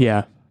gameplay.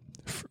 Yeah,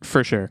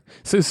 for sure.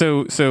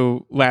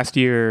 So last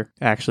year,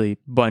 actually,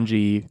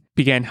 Bungie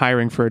began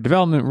hiring for a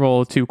development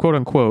role to quote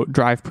unquote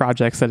drive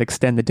projects that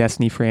extend the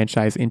Destiny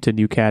franchise into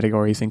new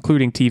categories,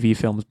 including TV,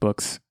 films,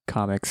 books,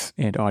 comics,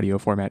 and audio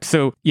formats.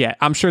 So yeah,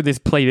 I'm sure this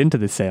played into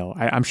the sale.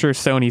 I'm sure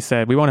Sony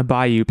said, we want to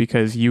buy you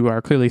because you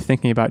are clearly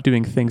thinking about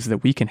doing things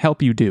that we can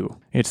help you do.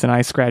 It's an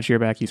I scratch your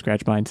back, you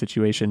scratch mine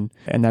situation.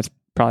 And that's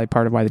probably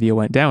part of why the deal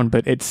went down.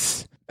 But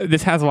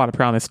this has a lot of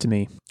promise to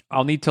me.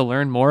 I'll need to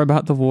learn more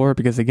about the lore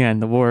because, again,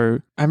 the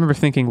lore, I remember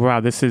thinking, wow,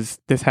 this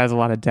has a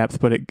lot of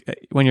depth, but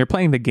when you're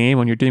playing the game,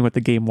 when you're doing what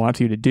the game wants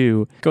you to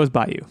do, it goes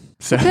by you.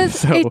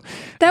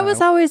 That was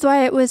always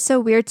why it was so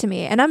weird to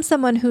me. And I'm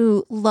someone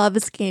who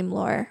loves game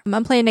lore.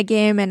 I'm playing a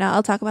game, and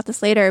I'll talk about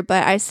this later,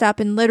 but I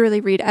stop and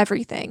literally read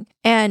everything.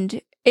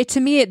 And to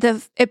me,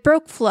 it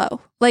broke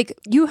flow. Like,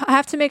 you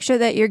have to make sure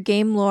that your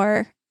game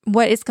lore,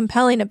 what is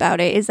compelling about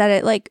it is that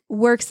it like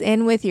works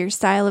in with your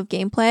style of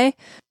gameplay.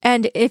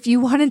 And if you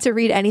wanted to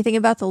read anything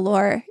about the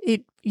lore,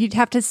 you'd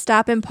have to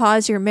stop and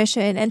pause your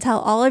mission and tell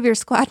all of your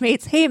squad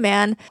mates, hey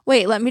man,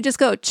 wait, let me just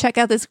go check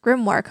out this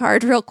Grimoire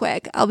card real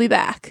quick. I'll be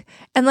back.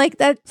 And like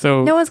that,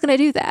 so no one's going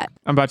to do that.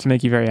 I'm about to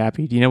make you very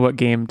happy. Do you know what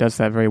game does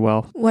that very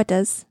well? What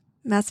does?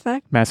 Mass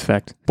Effect? Mass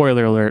Effect.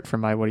 Spoiler alert for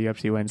my What Are You Up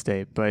To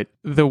Wednesday. But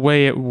the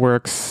way it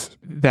works,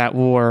 that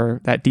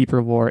lore, that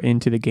deeper lore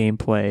into the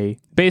gameplay,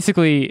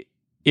 basically,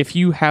 if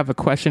you have a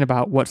question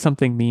about what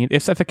something means,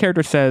 if a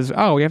character says,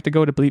 oh, we have to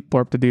go to Bleep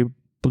Blorp to do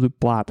Bloop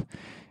Blop,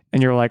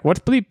 and you're like, what's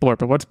Bleep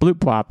Blorp or what's Bloop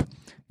Blop?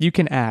 You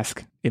can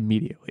ask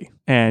immediately.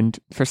 And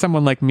for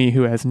someone like me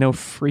who has no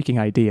freaking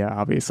idea,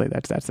 obviously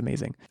that's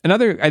amazing.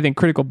 Another, I think,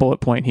 critical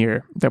bullet point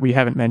here that we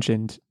haven't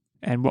mentioned,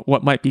 and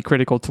what might be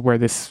critical to where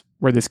this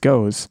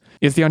goes,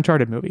 is the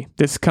Uncharted movie.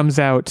 This comes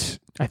out,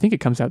 I think it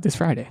comes out this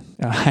Friday.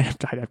 I'd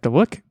have to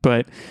look,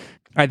 but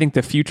I think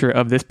the future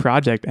of this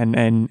project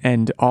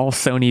and all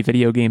Sony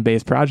video game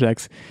based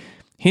projects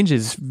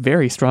hinges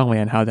very strongly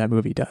on how that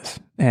movie does.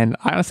 And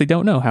I honestly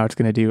don't know how it's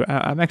going to do.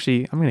 I'm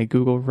going to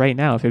Google right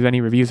now if there's any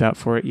reviews out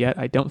for it yet.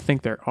 I don't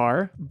think there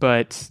are,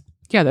 but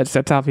yeah, that's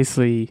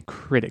obviously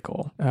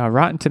critical.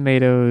 Rotten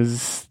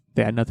Tomatoes,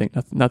 yeah,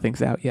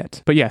 nothing's out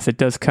yet. But yes, it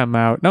does come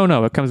out.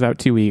 No, it comes out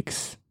 2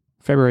 weeks,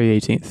 February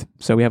 18th.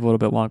 So we have a little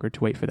bit longer to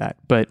wait for that.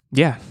 But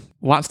yeah,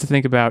 lots to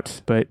think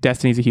about, but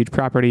Destiny's a huge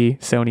property.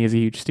 Sony is a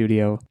huge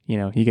studio. You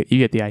know, you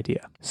get the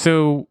idea.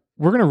 So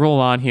we're going to roll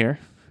on here.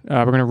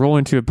 We're going to roll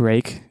into a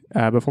break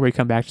before we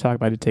come back to talk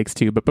about It Takes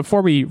Two. But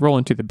before we roll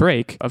into the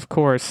break, of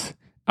course,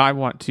 I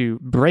want to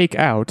break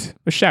out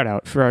a shout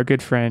out for our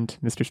good friend,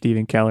 Mr.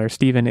 Steven Keller.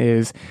 Steven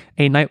is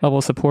a night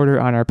level supporter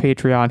on our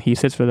Patreon. He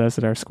sits with us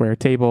at our square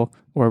table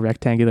or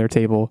rectangular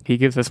table. He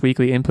gives us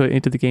weekly input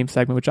into the game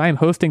segment, which I am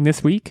hosting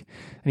this week.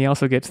 And he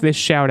also gets this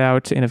shout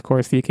out and, of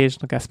course, the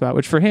occasional guest spot,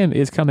 which for him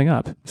is coming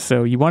up.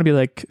 So you want to be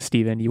like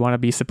Steven. You want to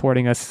be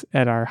supporting us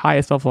at our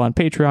highest level on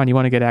Patreon. You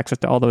want to get access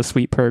to all those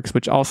sweet perks,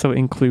 which also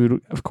include,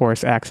 of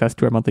course, access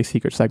to our monthly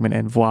secret segment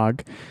and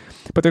vlog.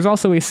 But there's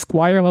also a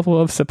Squire level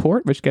of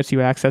support, which gets you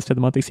access to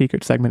the monthly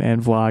secret segment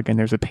and vlog. And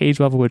there's a page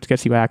level, which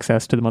gets you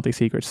access to the monthly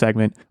secret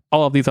segment.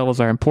 All of these levels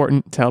are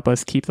important to help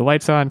us keep the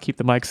lights on, keep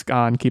the mics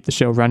on, keep the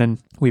show running.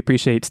 We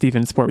appreciate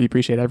Steven's support. We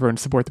appreciate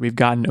everyone's support that we've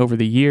gotten over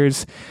the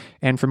years.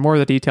 And for more of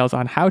the details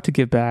on how to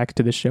give back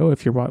to the show,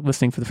 if you're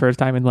listening for the first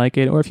time and like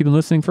it, or if you've been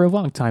listening for a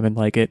long time and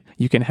like it,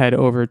 you can head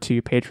over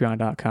to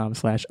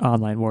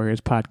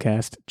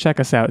patreon.com/onlinewarriorspodcast. Check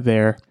us out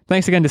there.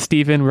 Thanks again to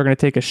Steven. We're going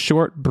to take a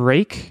short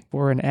break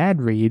for an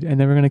ad read, and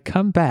then we're going to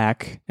come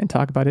back and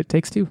talk about It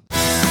Takes Two.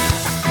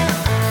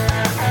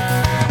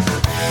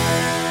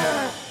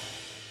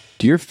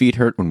 Do your feet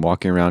hurt when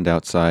walking around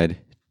outside?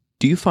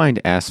 Do you find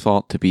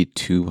asphalt to be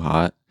too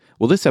hot?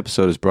 Well, this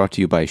episode is brought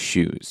to you by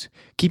Shoes.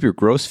 Keep your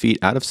gross feet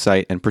out of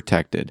sight and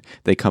protected.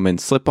 They come in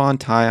slip-on,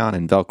 tie-on,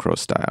 and Velcro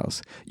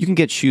styles. You can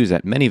get Shoes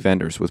at many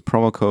vendors with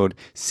promo code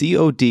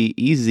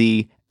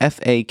CODEZFAKE.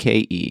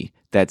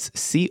 That's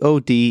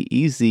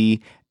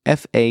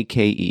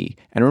CODEZFAKE.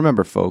 And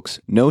remember, folks,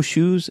 no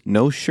shoes,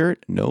 no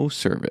shirt, no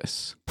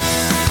service.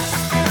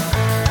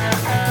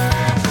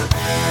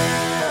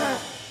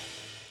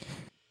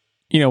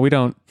 You know, we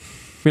don't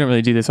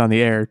really do this on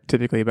the air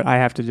typically, but I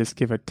have to just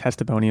give a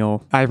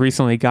testimonial. I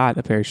recently got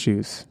a pair of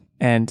shoes,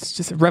 and it's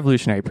just a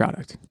revolutionary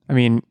product. I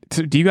mean,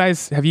 do you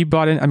guys, have you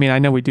bought in? I mean, I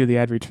know we do the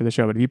ad reads for the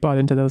show, but have you bought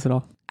into those at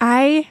all?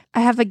 I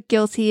have a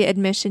guilty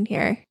admission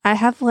here. I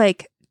have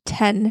like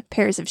 10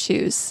 pairs of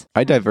shoes.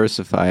 I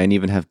diversify and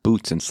even have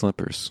boots and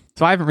slippers.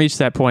 So I haven't reached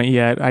that point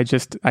yet. I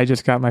just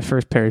got my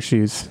first pair of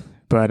shoes,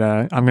 but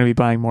I'm going to be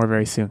buying more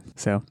very soon.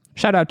 So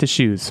shout out to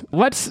Shoes.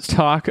 Let's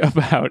talk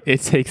about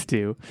It Takes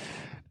Two.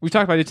 We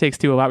talked about It Takes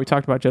Two a lot. We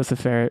talked about Joseph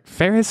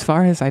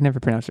Fares, I never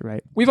pronounced it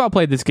right. We've all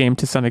played this game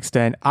to some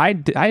extent. I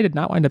did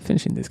not wind up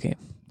finishing this game.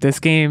 This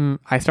game,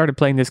 I started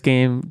playing this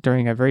game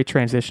during a very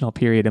transitional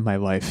period in my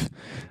life.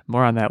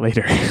 More on that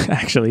later,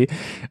 actually.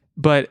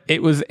 But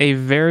it was a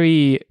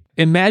very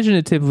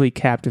imaginatively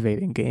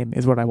captivating game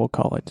is what I will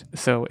call it.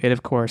 So it,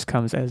 of course,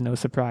 comes as no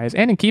surprise,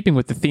 and in keeping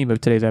with the theme of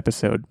today's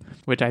episode,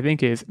 which I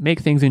think is make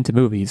things into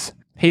movies.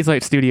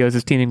 Hazelight Studios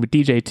is teaming with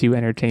DJ2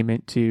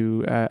 Entertainment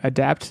to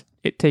adapt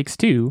It Takes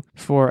Two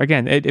for,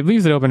 again, it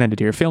leaves it open-ended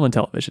here. Film and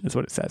television is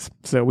what it says.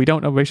 So we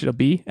don't know which it'll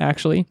be,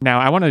 actually. Now,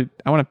 I want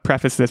to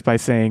preface this by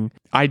saying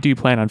I do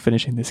plan on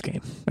finishing this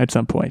game at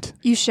some point.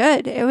 You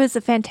should. It was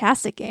a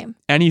fantastic game.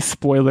 Any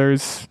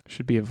spoilers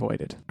should be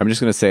avoided. I'm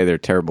just going to say they're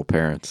terrible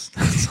parents.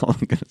 That's all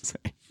I'm going to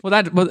say.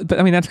 But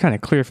I mean, that's kind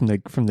of clear from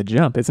the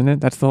jump, isn't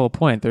it? That's the whole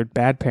point. They're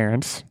bad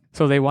parents.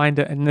 So they wind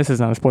up, and this is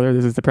not a spoiler,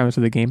 this is the premise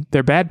of the game.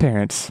 They're bad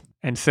parents.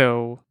 And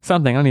so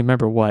something, I don't even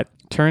remember what,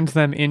 turns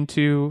them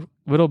into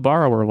little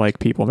borrower-like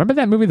people. Remember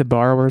that movie, The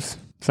Borrowers?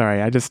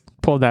 Sorry, I just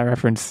pulled that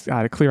reference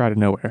out of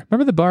nowhere.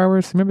 Remember The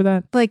Borrowers? Remember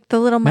that? Like the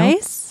little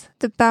mice?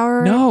 The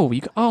Bower? No.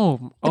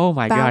 Oh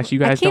my gosh, you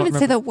guys I can't don't even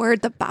say the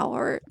word, the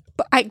Bower.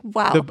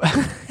 Wow.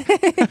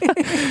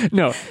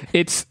 No,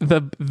 it's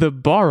the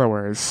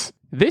Borrowers.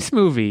 This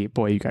movie,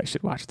 boy, you guys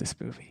should watch this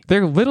movie.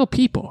 They're little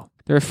people.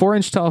 They're a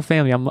 4-inch tall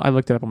family. I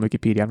looked it up on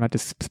Wikipedia. I'm not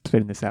just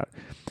spitting this out.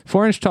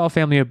 4-inch tall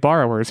family of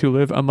borrowers who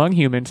live among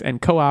humans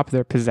and co-op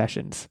their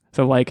possessions.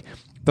 So like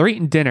they're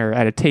eating dinner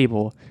at a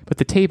table, but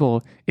the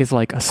table is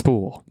like a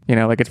spool. You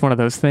know, like it's one of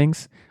those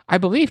things. I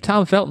believe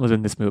Tom Felton was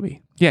in this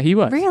movie. Yeah, he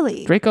was.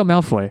 Really? Draco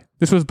Malfoy.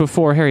 This was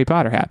before Harry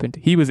Potter happened.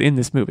 He was in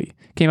this movie.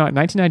 Came out in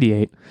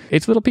 1998.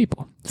 It's little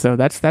people. So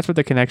that's what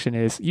the connection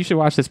is. You should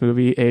watch this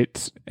movie.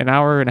 It's an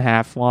hour and a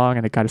half long,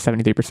 and it got a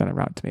 73% on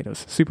Rotten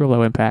Tomatoes. Super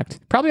low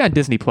impact. Probably on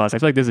Disney Plus. I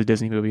feel like this is a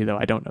Disney movie, though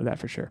I don't know that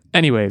for sure.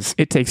 Anyways,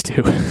 It Takes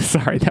Two.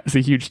 Sorry, that was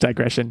a huge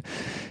digression.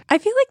 I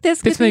feel like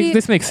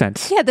this makes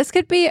sense. Yeah, this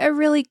could be a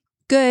really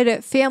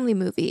good family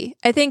movie.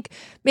 I think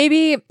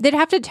maybe they'd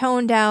have to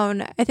tone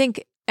down. I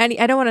think. And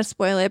I don't want to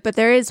spoil it, but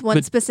there is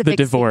one specific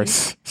the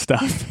divorce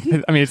stuff.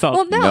 I mean, it's all.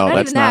 Well,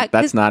 no,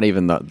 that's not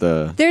even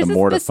the there's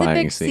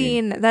mortifying a specific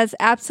scene that's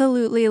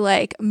absolutely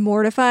like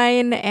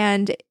mortifying,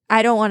 and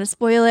I don't want to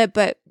spoil it,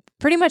 but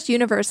pretty much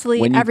universally,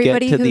 when you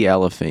everybody get to the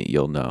elephant,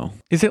 you'll know.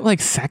 Is it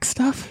like sex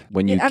stuff?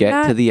 When you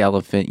get to the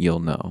elephant, you'll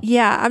know.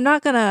 Yeah, I'm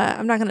not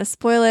gonna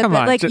spoil it,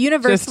 but like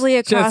universally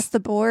across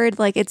the board,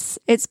 like it's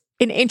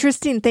an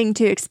interesting thing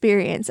to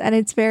experience, and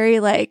it's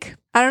very like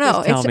I don't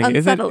know, it's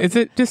unsettling. Is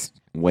it just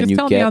when you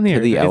get to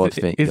the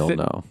elephant, you'll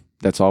know.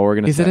 That's all we're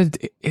gonna say.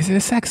 Is it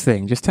a sex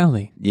thing? Just tell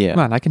me. Yeah,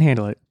 come on, I can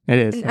handle it. It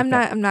is. I'm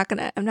not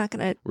gonna.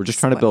 We're just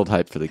trying to build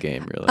hype for the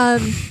game,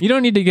 really. You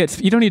don't need to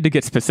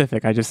get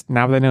specific. I just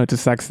now that I know it's a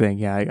sex thing,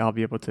 yeah, I'll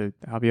be able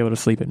to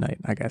sleep at night.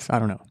 I guess I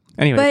don't know.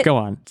 Anyway, go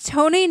on.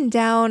 Toning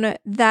down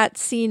that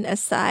scene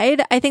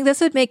aside, I think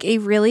this would make a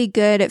really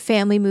good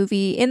family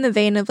movie in the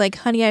vein of like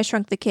Honey, I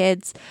Shrunk the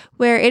Kids,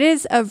 where it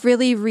is a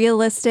really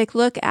realistic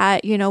look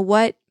at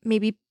what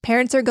maybe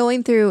parents are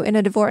going through in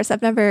a divorce.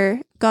 I've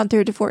never gone through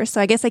a divorce,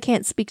 so I guess I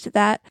can't speak to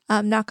that.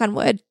 Knock on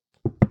wood.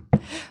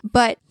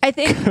 But I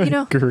think,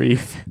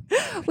 grief.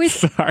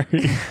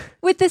 Sorry.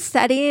 With the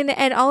setting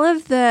and all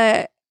of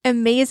the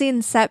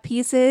amazing set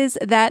pieces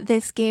that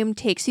this game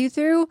takes you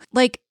through,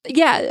 like,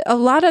 yeah, a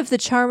lot of the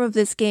charm of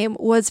this game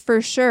was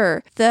for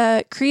sure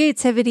the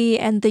creativity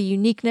and the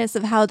uniqueness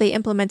of how they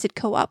implemented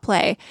co-op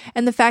play.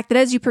 And the fact that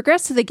as you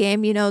progress through the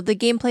game, the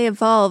gameplay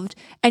evolved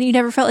and you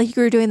never felt like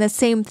you were doing the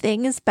same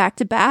things back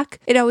to back.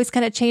 It always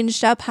kind of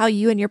changed up how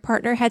you and your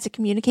partner had to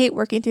communicate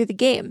working through the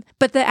game.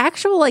 But the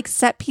actual like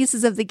set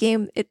pieces of the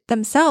game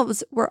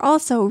themselves were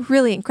also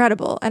really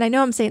incredible. And I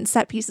know I'm saying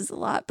set pieces a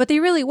lot, but they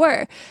really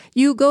were.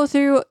 You're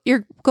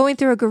going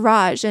through a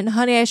garage in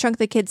Honey, I Shrunk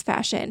the Kids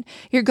fashion.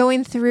 You're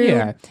going through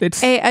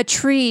a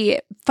tree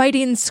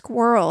fighting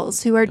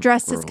squirrels who are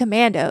dressed as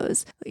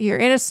commandos. You're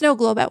in a snow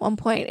globe at one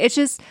point. It's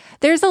just,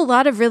 there's a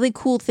lot of really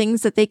cool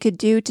things that they could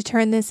do to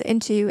turn this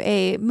into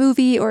a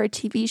movie or a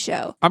TV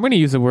show. I'm going to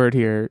use a word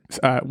here,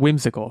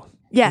 whimsical.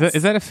 Yes.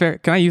 Is that a fair,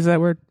 can I use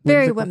that word?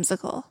 Very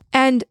whimsical.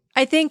 And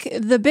I think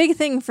the big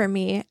thing for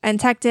me, and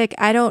Tactic,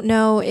 I don't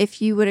know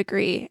if you would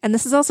agree, and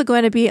this is also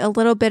going to be a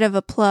little bit of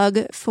a plug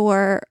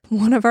for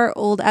one of our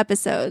old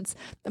episodes,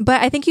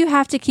 but I think you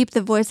have to keep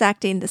the voice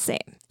acting the same.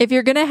 If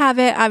you're going to have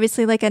it,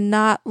 obviously, like a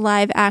not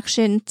live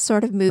action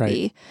sort of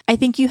movie, right, I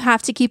think you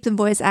have to keep the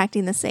voice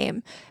acting the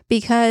same,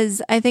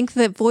 because I think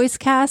the voice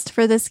cast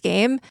for this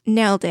game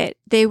nailed it.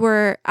 They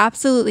were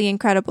absolutely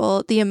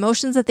incredible. The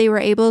emotions that they were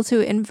able to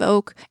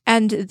invoke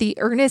and the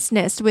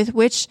earnestness with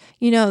which,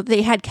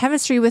 they had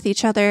chemistry with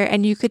each other,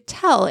 and you could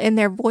tell in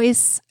their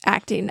voice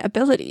acting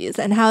abilities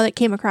and how that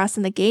came across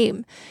in the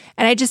game.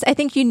 And I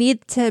think you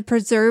need to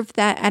preserve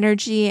that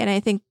energy, and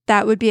I think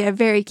that would be a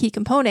very key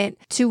component,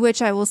 to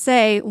which I will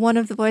say one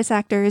of the voice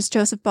actors,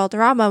 Joseph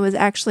Balderrama, was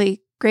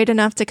actually great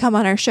enough to come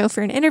on our show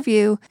for an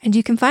interview, and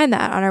you can find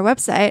that on our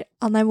website,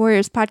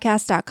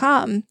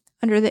 onlinewarriorspodcast.com,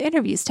 under the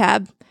interviews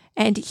tab.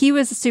 And he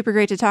was super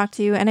great to talk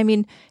to. And I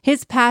mean,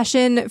 his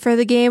passion for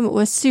the game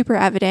was super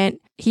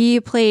evident. He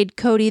played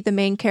Cody, the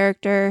main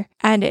character.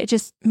 And it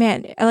just,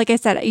 man, like I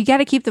said, you got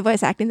to keep the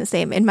voice acting the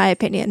same, in my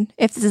opinion,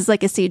 if this is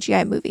like a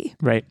CGI movie.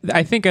 Right.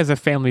 I think as a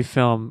family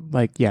film,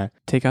 like, yeah,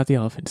 take out the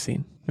elephant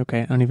scene.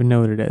 Okay, I don't even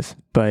know what it is,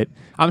 but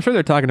I'm sure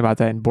they're talking about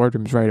that in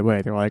boardrooms right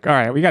away. They're like, all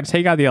right, we got to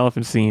take out the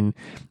elephant scene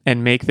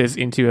and make this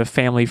into a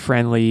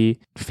family-friendly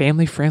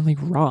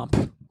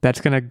romp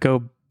that's going to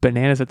go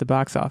bananas at the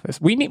box office.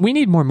 We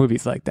need more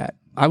movies like that.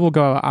 I will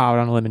go out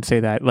on a limb and say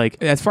that.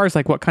 Like, as far as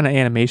like what kind of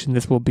animation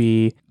this will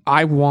be,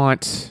 I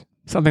want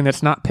something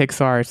that's not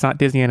Pixar, it's not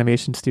Disney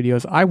Animation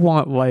Studios. I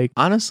want like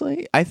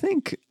honestly, I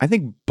think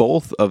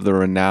both of the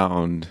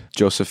renowned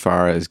Joseph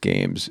Fares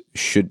games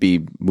should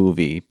be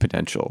movie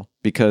potential,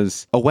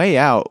 because A Way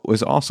Out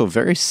was also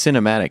very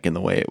cinematic in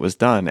the way it was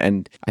done,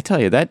 and I tell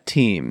you, that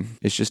team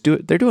is just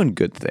they're doing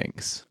good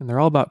things, and they're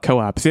all about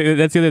co-ops.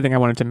 That's the other thing I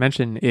wanted to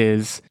mention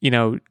is,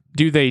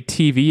 do they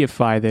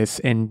TVify this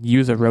and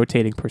use a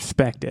rotating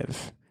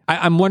perspective?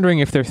 I'm wondering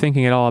if they're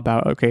thinking at all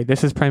about, okay,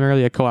 this is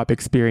primarily a co-op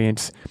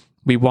experience.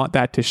 We want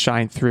that to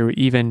shine through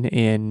even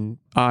in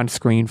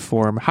on-screen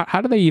form. How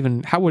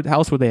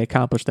else would they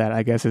accomplish that,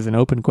 I guess, is an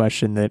open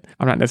question that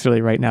I'm not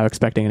necessarily right now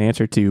expecting an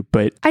answer to,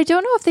 but I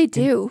don't know if they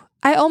do.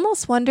 I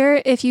almost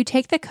wonder if you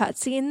take the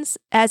cutscenes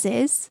as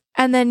is,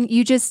 and then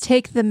you just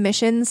take the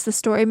missions, the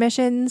story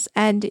missions,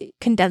 and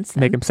condense them.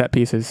 Make them set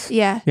pieces.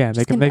 Yeah.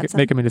 Make them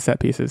into set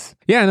pieces.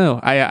 Yeah, no,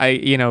 I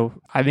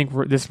think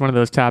this is one of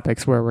those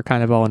topics where we're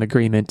kind of all in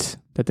agreement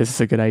that this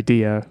is a good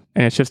idea,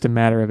 and it's just a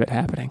matter of it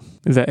happening.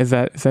 Is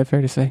that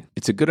fair to say?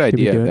 It's a good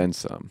idea, then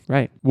some.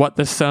 Right. What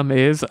the sum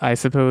is, I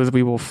suppose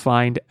we will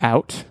find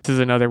out. This is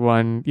another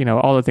one,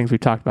 all the things we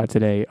talked about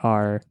today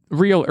are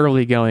real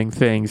early going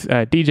things.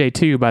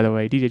 DJ2, by the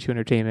way, DJ2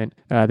 Entertainment,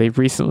 they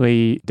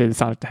recently did the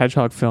Sonic the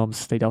Hedgehog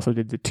films. They also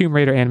did the Tomb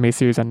Raider anime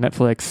series on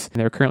Netflix,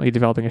 and they're currently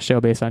developing a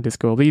show based on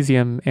Disco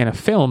Elysium and a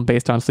film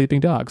based on Sleeping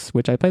Dogs,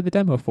 which I played the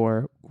demo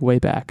for way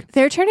back.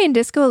 They're turning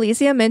Disco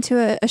Elysium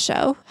into a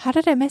show? How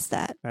did I miss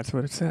that? That's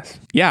what it says.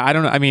 Yeah, I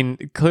don't know. I mean,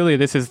 clearly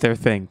this is their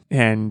thing.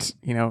 And,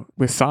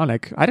 with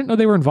Sonic, I didn't know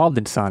they were involved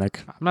in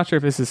Sonic. I'm not sure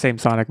if it's the same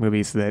Sonic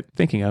movies that I'm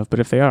thinking of, but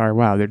if they are,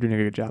 wow, they're doing a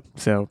good job.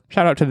 So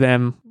shout out to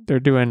them. They're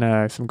doing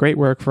some great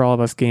work for all of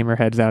us gamer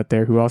heads out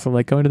there who also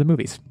like going to the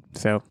movies.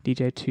 So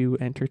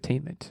DJ2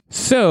 Entertainment.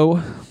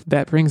 So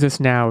that brings us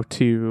now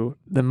to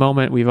the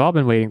moment we've all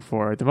been waiting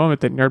for, the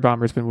moment that Nerd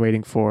Bomber's been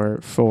waiting for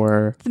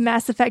the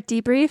Mass Effect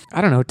debrief.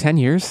 I don't know, 10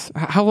 years?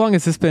 How long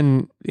has this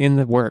been in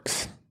the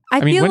works? I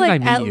feel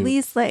like at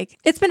least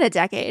it's been a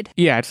decade.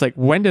 Yeah, it's like,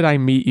 when did I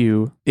meet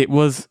you? It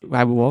was,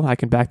 I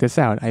can back this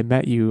out. I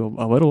met you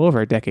a little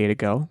over a decade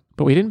ago,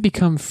 but we didn't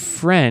become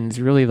friends,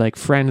 really like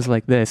friends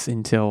like this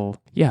until,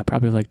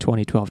 probably like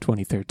 2012,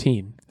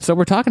 2013. So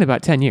we're talking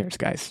about 10 years,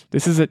 guys.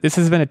 This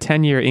has been a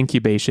 10-year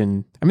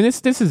incubation. I mean,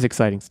 this is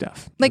exciting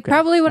stuff. Like, okay.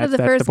 Probably one of the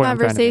first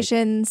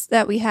conversations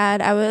that we had,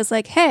 I was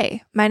like,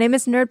 hey, my name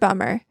is Nerd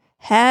Bomber.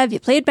 Have you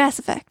played Mass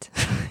Effect?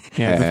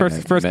 Yeah,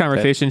 the first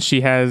conversation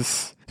she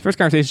has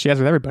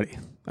with everybody.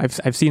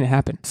 I've seen it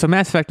happen. So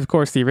Mass Effect, of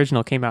course, the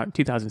original came out in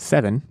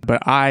 2007,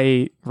 but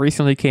I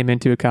recently came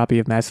into a copy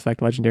of Mass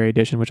Effect Legendary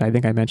Edition, which I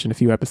think I mentioned a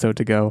few episodes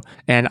ago,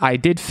 and I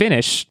did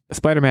finish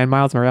Spider-Man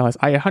Miles Morales.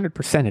 I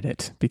 100%ed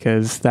it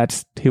because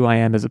that's who I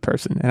am as a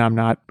person, and I'm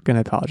not going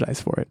to apologize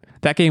for it.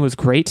 That game was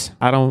great.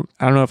 I don't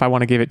know if I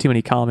want to give it too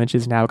many column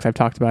inches now because I've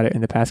talked about it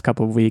in the past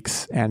couple of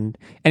weeks, and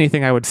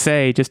anything I would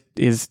say just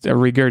is a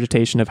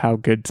regurgitation of how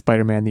good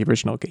Spider-Man the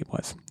original game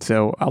was.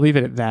 So I'll leave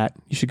it at that.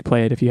 You should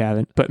play it if you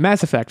haven't. But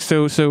Mass Effect.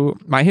 So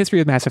my history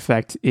of Mass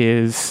Effect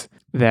is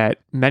that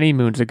many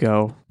moons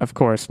ago, of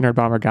course, Nerd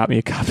Bomber got me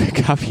a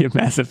copy of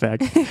Mass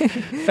Effect.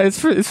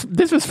 This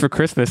was for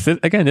Christmas.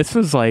 This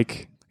was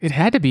like, it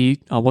had to be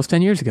almost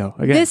 10 years ago.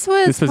 Again, this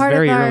was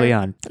very early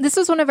on. This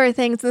was one of our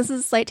things. This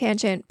is a slight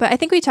tangent, but I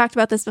think we talked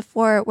about this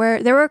before,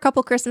 where there were a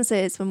couple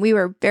Christmases when we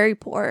were very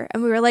poor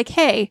and we were like,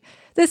 hey,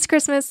 this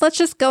Christmas, let's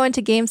just go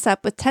into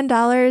GameStop with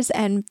 $10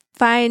 and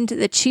find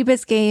the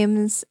cheapest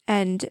games,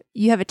 and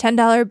you have a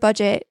 $10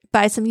 budget,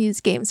 buy some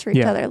used games for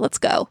each other. Let's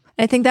go.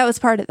 And I think that was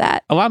part of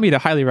that. Allow me to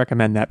highly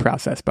recommend that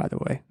process, by the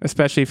way,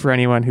 especially for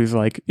anyone who's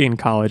like in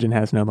college and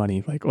has no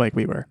money like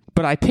we were.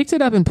 But I picked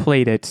it up and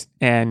played it,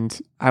 and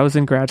I was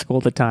in grad school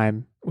at the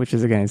time, which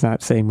is, again, it's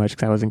not saying much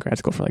because I was in grad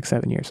school for like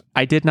 7 years.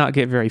 I did not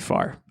get very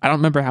far. I don't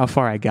remember how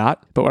far I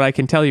got, but what I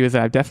can tell you is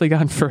that I've definitely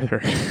gotten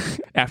further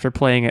after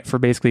playing it for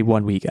basically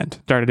one weekend.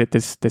 Started it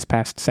this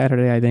past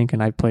Saturday, I think,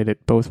 and I played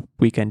it both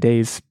weekend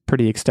days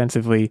pretty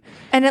extensively.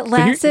 And it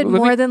lasted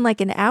more than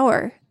like an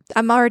hour.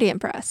 I'm already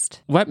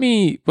impressed. Let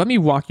me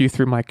walk you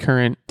through my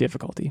current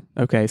difficulty.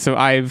 Okay, so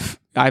I've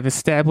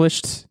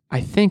established,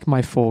 I think,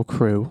 my full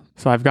crew.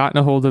 So I've gotten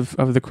a hold of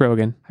the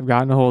Krogan. I've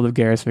gotten a hold of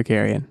Garrus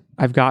Vakarian.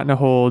 I've gotten a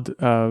hold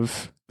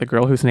of the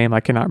girl whose name I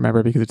cannot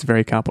remember because it's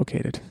very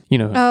complicated.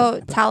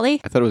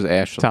 Tali? I thought it was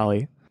Ashley.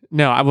 Tali.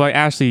 No,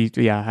 Ashley.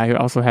 Yeah, I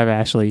also have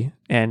Ashley,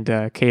 and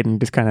Caden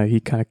just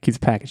he's a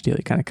package deal.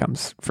 He kind of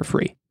comes for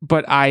free.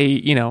 But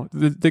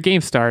the game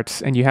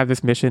starts, and you have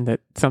this mission that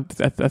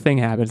a thing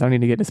happens. I don't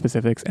need to get into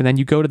specifics, and then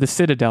you go to the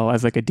Citadel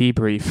as like a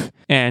debrief.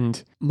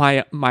 And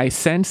my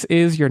sense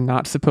is you're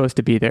not supposed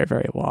to be there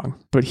very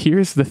long. But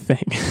here's the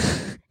thing: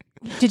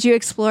 Did you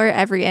explore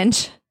every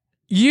inch?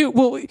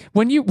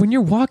 When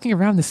you're walking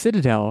around the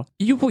Citadel,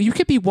 you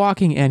could be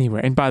walking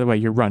anywhere. And by the way,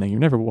 you're running. You're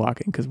never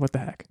walking because what the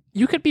heck?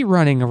 You could be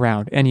running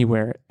around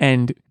anywhere,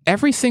 and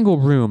every single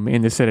room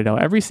in the Citadel,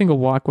 every single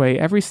walkway,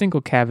 every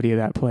single cavity of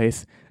that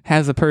place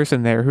has a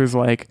person there who's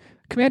like,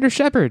 Commander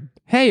Shepard,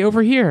 hey,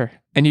 over here.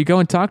 And you go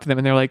and talk to them,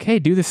 and they're like, hey,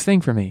 do this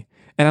thing for me.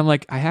 And I'm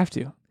like, I have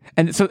to.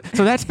 And so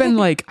that's been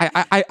like,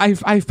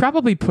 I've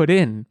probably put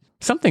in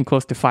something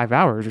close to 5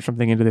 hours or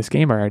something into this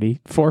game already,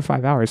 4 or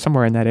 5 hours,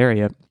 somewhere in that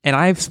area. And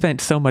I've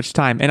spent so much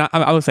time, and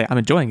I would say I'm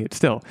enjoying it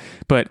still,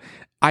 but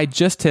I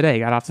just today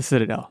got off the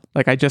Citadel.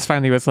 Like I just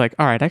finally was like,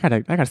 all right, I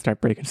gotta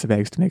start breaking some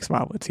eggs to make some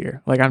omelets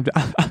here. Like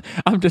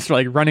I'm just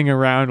like running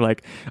around,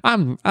 like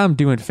I'm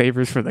doing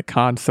favors for the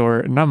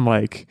consort, and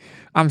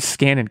I'm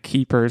scanning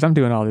keepers, I'm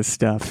doing all this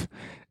stuff,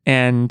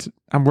 and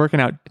I'm working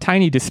out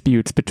tiny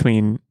disputes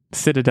between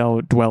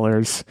Citadel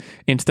dwellers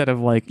instead of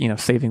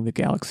saving the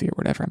galaxy or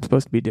whatever I'm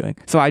supposed to be doing.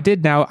 So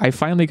I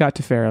finally got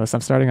to Pharos.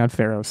 I'm starting on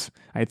Pharos.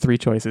 I had 3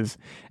 choices,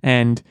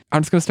 and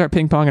I'm just going to start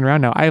ping-ponging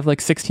around now. I have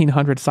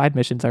 1,600 side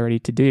missions already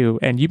to do,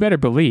 and you better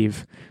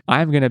believe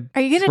I'm going to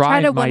Are you going to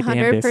try to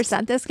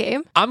 100% this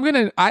game? I'm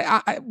going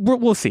to,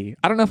 we'll see.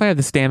 I don't know if I have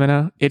the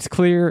stamina. It's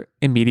clear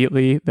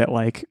immediately that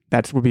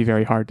that would be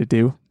very hard to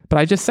do. But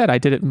I just said I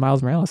did it in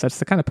Miles Morales. That's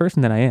the kind of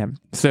person that I am.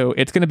 So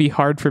it's going to be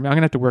hard for me. I'm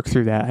going to have to work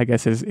through that, I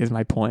guess, is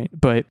my point.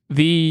 But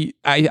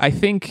I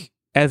think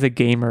as a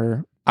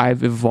gamer,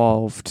 I've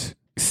evolved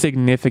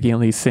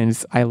significantly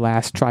since I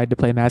last tried to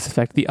play Mass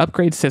Effect. The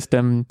upgrade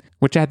system,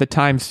 which at the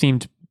time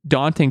seemed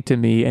daunting to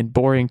me and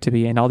boring to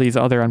me and all these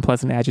other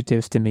unpleasant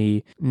adjectives to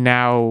me,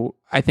 now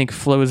I think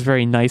flows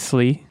very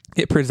nicely.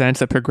 It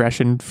presents a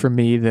progression for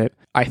me that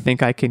I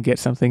think I can get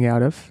something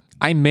out of.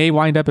 I may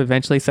wind up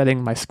eventually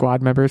setting my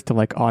squad members to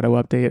auto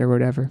update or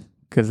whatever,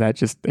 because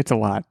it's a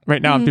lot.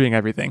 Right now I'm doing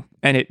everything.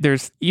 And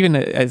there's, even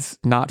as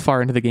not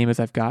far into the game as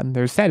I've gotten,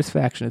 there's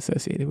satisfaction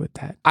associated with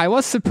that. I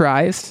was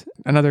surprised.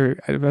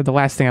 The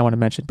last thing I want to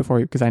mention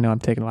because I know I'm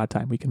taking a lot of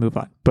time, we can move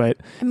on. But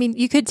I mean,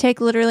 you could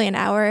take literally an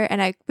hour,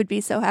 and I would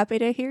be so happy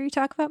to hear you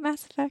talk about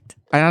Mass Effect.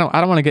 I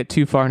don't want to get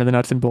too far into the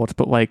nuts and bolts,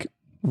 but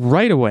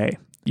right away,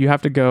 you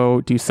have to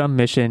go do some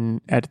mission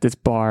at this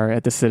bar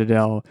at the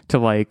Citadel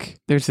to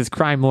there's this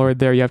crime lord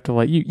there. You have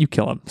to you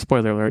kill him.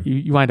 Spoiler alert.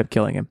 You wind up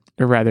killing him,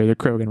 or rather the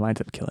Krogan winds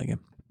up killing him.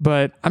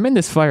 But I'm in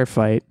this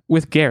firefight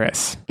with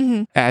Garrus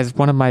as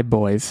one of my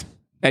boys.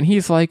 And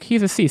he's a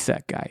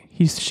CSEC guy.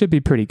 He should be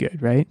pretty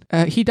good, right?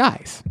 He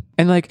dies.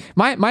 And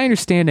my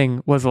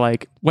understanding was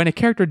when a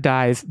character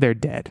dies, they're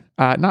dead.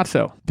 Not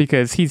so,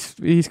 because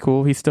he's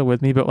cool. He's still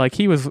with me, but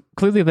he was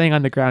clearly laying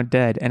on the ground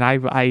dead. And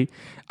I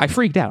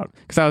freaked out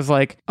because I was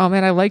like, oh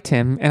man, I liked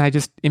him. And I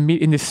just,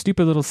 in this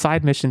stupid little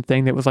side mission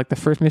thing that was the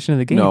first mission of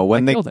the game. No,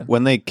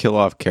 when they kill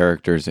off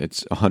characters,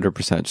 it's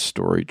 100%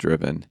 story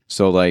driven.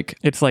 So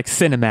it's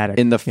cinematic.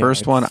 In the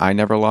first one, I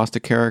never lost a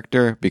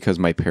character because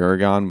my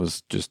Paragon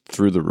was just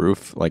through the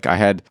roof. I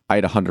had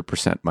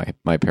 100%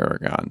 my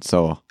Paragon.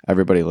 So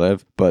everybody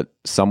lived, but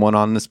someone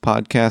on this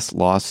podcast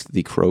lost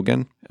the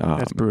Krogan.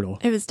 That's brutal.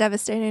 It was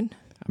devastating.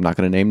 I'm not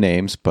going to name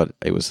names, but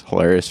it was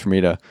hilarious for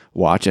me to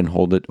watch and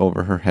hold it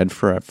over her head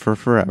for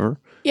forever.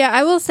 Yeah,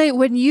 I will say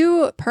when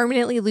you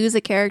permanently lose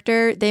a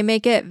character, they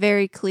make it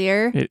very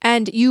clear,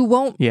 and you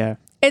won't. Yeah.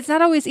 It's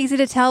not always easy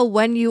to tell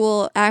when you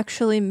will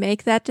actually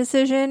make that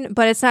decision,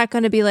 but it's not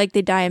going to be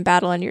they die in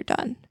battle and you're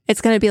done.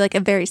 It's going to be a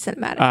very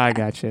cinematic. I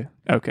gotcha.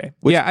 Okay.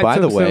 Which, by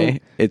the way,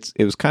 it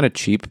was kind of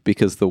cheap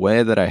because the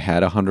way that I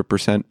had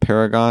 100%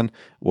 Paragon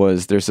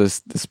was there's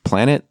this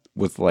planet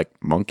with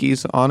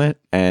monkeys on it,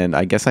 and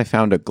I guess I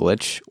found a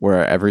glitch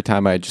where every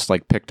time I just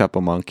picked up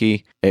a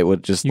monkey, it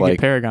would just get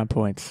Paragon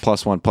points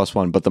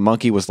 +1, but the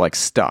monkey was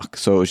stuck,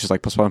 so it was just +1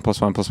 +1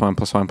 +1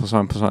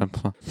 +1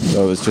 +1.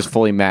 So it was just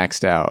fully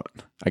maxed out.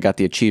 I got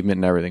the achievement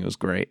and everything. It was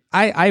great.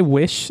 I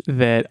wish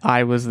that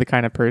I was the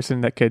kind of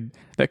person that could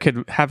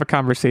have a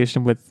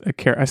conversation with an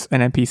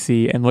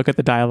NPC and look at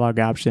the dialogue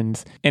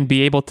options and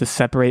be able to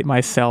separate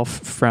myself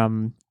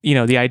from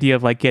the idea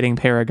of getting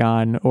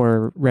Paragon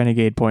or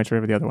Renegade points,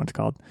 whatever the other one's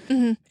called,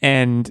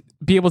 and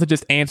be able to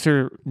just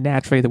answer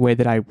naturally the way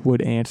that I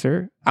would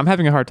answer. I'm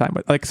having a hard time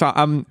with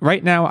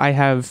right now I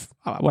have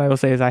what I will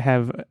say is I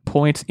have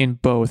points in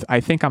both. I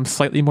think I'm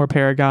slightly more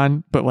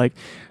Paragon, but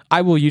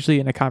I will usually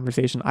in a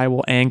conversation, I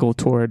will angle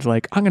towards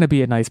I'm going to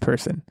be a nice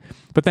person.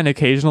 But then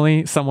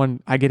occasionally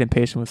I get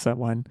impatient with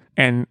someone,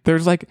 and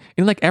there's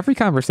in every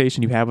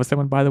conversation you have with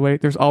someone, by the way,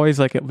 there's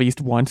always at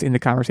least once in the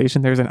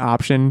conversation, there's an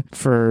option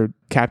for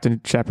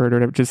Captain Shepard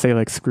or to just say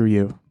screw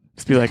you.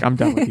 Just be I'm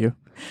done with you.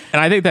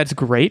 And I think that's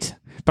great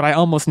but I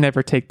almost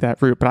never take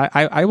that route. But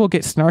I will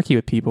get snarky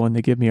with people when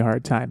they give me a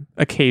hard time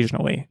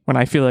occasionally when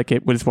I feel like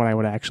it was what I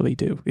would actually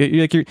do.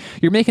 Like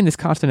you're making this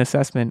constant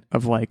assessment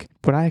of like,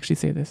 would I actually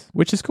say this?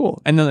 Which is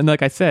cool. And then,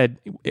 like I said,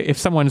 if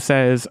someone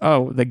says,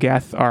 oh, the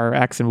Geth are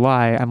X and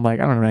Y, I'm like,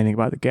 I don't know anything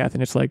about the Geth.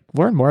 And it's like,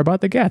 learn more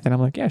about the Geth. And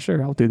I'm like, yeah,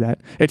 sure, I'll do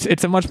that.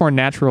 It's a much more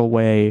natural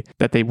way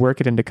that they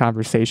work it into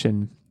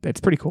conversation. It's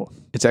pretty cool.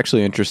 It's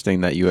actually interesting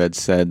that you had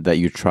said that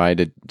you try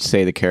to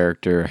say the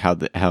character how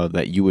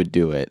that you would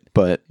do it.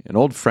 But an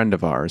old friend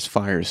of ours,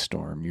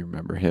 Firestorm, you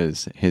remember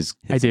his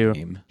I do.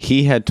 name.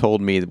 He had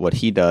told me what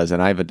he does,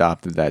 and I've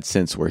adopted that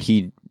since. Where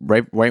he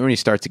right when he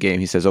starts a game,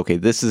 he says, "Okay,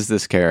 this is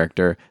this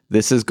character.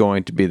 This is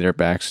going to be their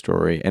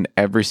backstory, and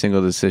every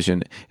single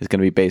decision is going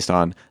to be based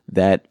on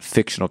that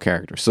fictional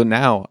character." So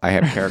now I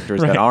have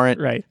characters that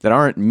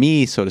aren't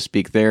me, so to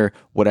speak. They're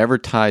whatever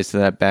ties to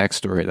that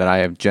backstory that I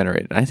have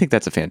generated. And I think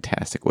that's a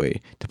fantastic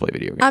way to play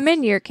video games. I'm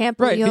in your camp,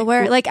 Leo,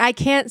 where like I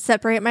can't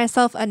separate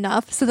myself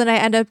enough, so then I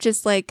end up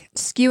just like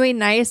skewing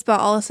nice, but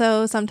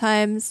also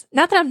sometimes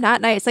not that I'm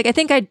not nice. Like I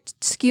think I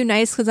skew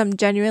nice because I'm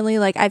genuinely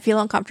like I feel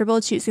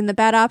uncomfortable choosing the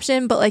bad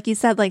option. But like you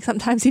said, like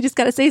sometimes you just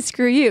gotta say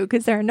screw you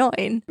because they're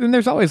annoying. And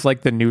there's always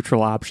like the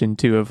neutral option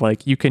too of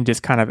like you can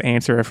just kind of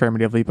answer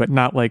affirmatively, but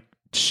not like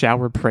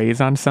shower praise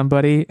on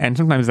somebody, and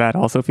sometimes that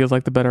also feels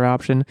like the better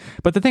option.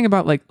 But the thing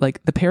about like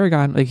the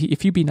Paragon, like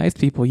if you be nice to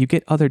people, you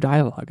get other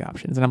dialogue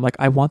options, and I'm like,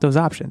 I want those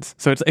options.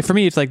 So it's for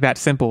me, it's like that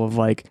simple of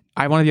like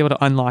I want to be able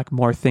to unlock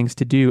more things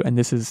to do, and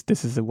this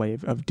is a way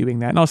of doing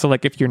that. And also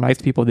like if you're nice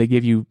to people, they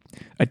give you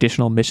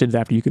additional missions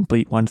after you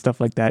complete one, stuff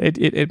like that.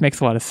 It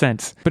makes a lot of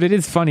sense. But it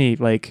is funny,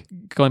 like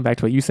going back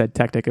to what you said,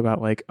 Tactic, about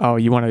like, oh,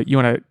 you want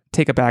to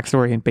take a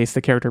backstory and base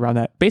the character around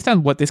that. Based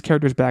on what this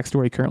character's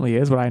backstory currently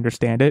is, what I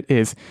understand it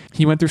is,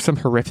 he went through some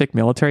horrific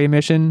military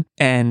mission,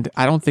 and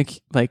I don't think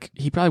like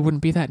he probably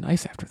wouldn't be that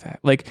nice after that.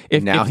 Like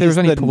if there was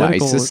any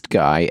political, nicest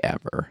guy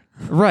ever,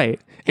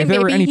 right? If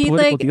there were any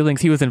political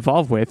dealings he was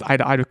involved with, I'd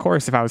of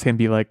course, if I was him,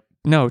 be like,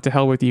 no, to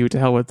hell with you, to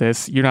hell with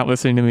this. You're not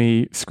listening to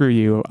me. Screw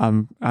you.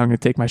 I'm going to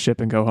take my ship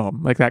and go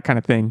home, like that kind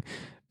of thing.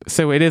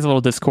 So it is a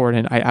little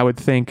discordant. I would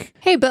think.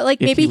 Hey, but like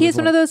maybe he's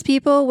one of those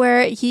people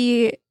where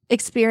he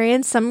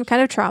experienced some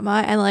kind of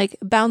trauma and like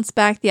bounced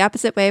back the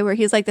opposite way, where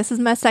he's like, this is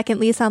my second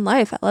lease on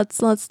life.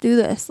 Let's do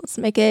this. Let's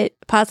make it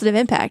a positive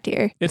impact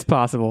here. It's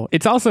possible.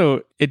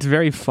 It's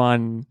very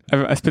fun.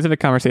 A specific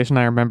conversation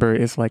I remember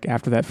is like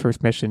after that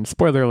first mission,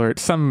 spoiler alert,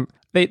 some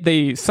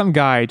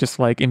guy just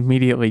like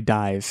immediately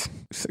dies.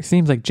 It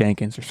seems like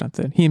Jenkins or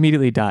something. He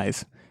immediately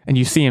dies, and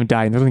you see him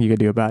die, and there's nothing you can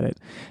do about it.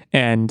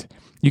 And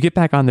you get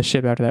back on the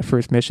ship after that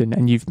first mission,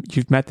 and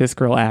you've met this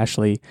girl,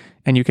 Ashley,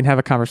 and you can have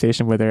a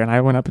conversation with her. And I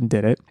went up and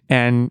did it,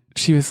 and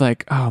she was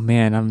like, "Oh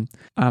man,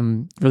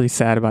 I'm really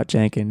sad about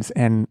Jenkins."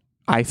 And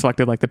I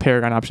selected like the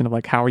Paragon option of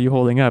like, "How are you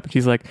holding up?" And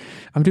she's like,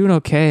 "I'm doing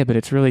okay, but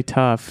it's really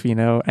tough, you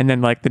know." And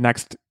then like the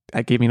next,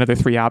 I gave me another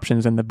 3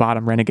 options, and the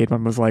bottom Renegade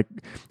one was like,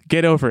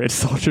 "Get over it,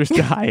 soldiers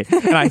die."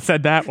 And I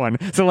said that one.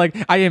 So like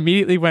I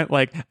immediately went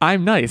like,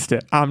 I'm nice to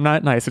I'm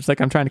not nice. It's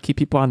like I'm trying to keep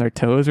people on their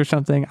toes or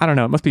something. I don't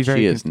know. It must be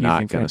very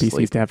confusing for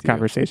NPCs to have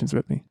conversations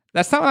with me.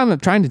 That's not what I'm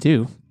trying to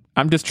do.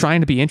 I'm just trying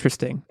to be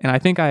interesting. And I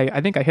think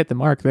I hit the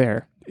mark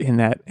there in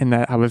that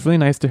I was really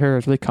nice to her. It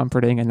was really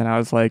comforting. And then I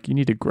was like, you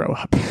need to grow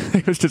up.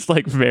 It was just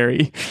like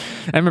I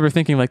remember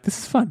thinking like, this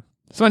is fun.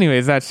 So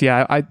anyways, that's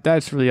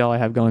really all I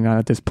have going on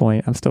at this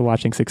point. I'm still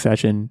watching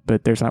Succession,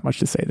 but there's not much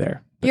to say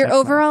there. But your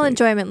overall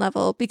enjoyment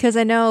level, because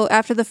I know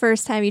after the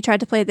first time you tried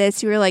to play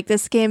this, you were like,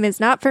 this game is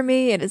not for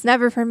me. It is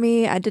never for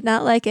me. I did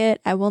not like it.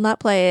 I will not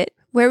play it.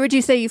 Where would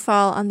you say you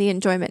fall on the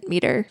enjoyment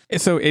meter?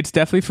 So it's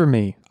definitely for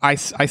me. I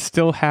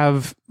still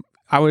have,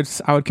 I would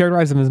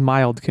characterize them as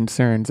mild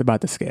concerns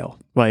about the scale.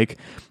 Like,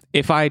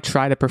 if I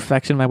try to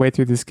perfection my way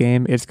through this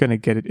game, it's gonna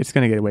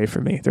get away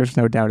from me. There's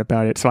no doubt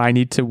about it. So I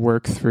need to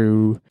work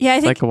through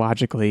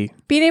psychologically.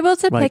 Being able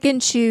to pick and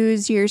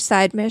choose your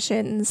side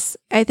missions,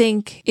 I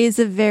think, is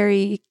a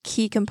very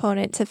key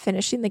component to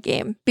finishing the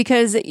game,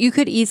 because you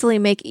could easily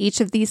make each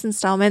of these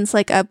installments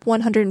like a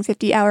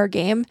 150-hour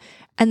game.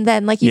 And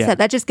then, like you said,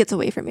 that just gets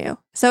away from you.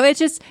 So it's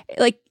just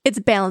like, it's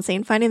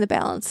balancing, finding the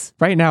balance.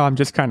 Right now, I'm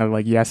just kind of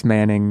like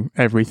yes-manning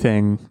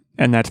everything.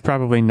 And that's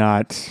probably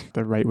not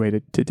the right way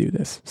to do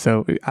this.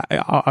 So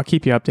I'll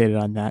keep you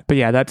updated on that. But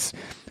yeah,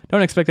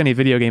 don't expect any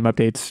video game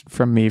updates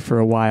from me for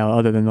a while,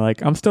 other than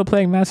like, I'm still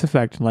playing Mass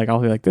Effect. And like, I'll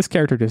be like, this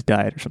character just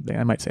died or something.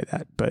 I might say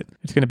that, but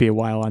it's going to be a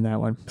while on that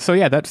one. So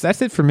yeah, that's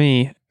it for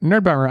me.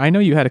 Nerdbummer, I know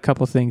you had a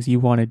couple things you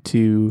wanted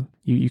to,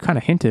 you kind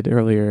of hinted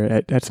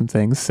earlier at some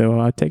things.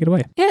 So take it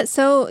away. Yeah.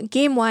 So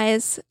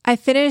game-wise, I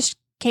finished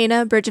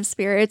Kena Bridge of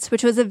Spirits,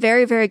 which was a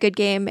very, very good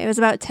game. It was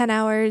about 10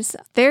 hours.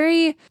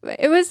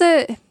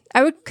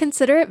 I would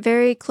consider it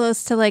very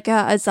close to like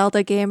a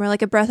Zelda game or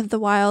like a Breath of the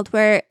Wild,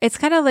 where it's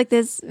kind of like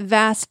this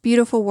vast,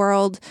 beautiful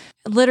world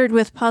littered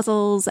with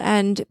puzzles,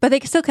 but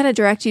they still kind of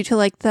direct you to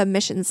like the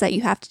missions that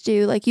you have to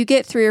do. Like you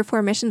get 3 or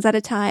 4 missions at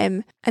a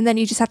time, and then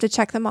you just have to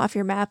check them off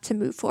your map to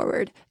move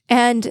forward.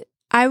 And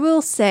I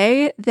will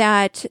say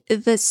that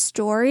the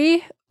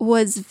story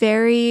was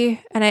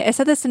very, and I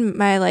said this in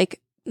my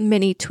like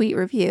mini tweet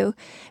review.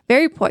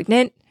 Very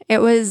poignant. It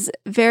was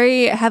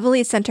very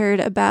heavily centered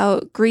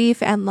about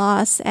grief and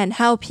loss and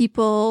how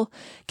people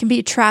can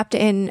be trapped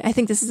in, I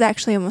think this is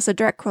actually almost a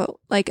direct quote,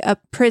 like a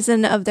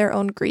prison of their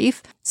own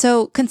grief.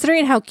 So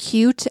considering how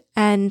cute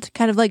and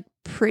kind of like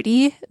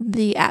pretty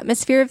the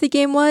atmosphere of the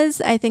game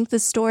was, I think the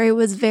story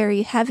was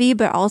very heavy,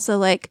 but also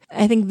like,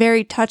 I think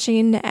very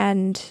touching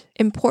and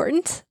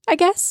important, I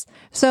guess.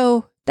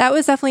 So that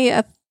was definitely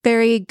a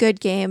very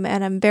good game,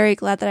 and I'm very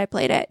glad that I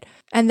played it.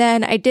 And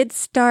then I did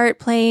start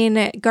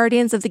playing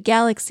Guardians of the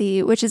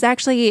Galaxy, which is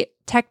actually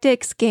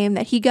Tactic's game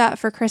that he got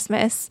for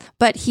Christmas,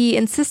 but he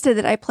insisted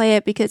that I play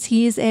it because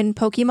he's in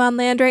Pokemon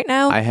Land right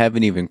now. I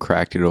haven't even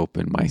cracked it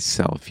open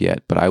myself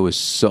yet, but I was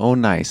so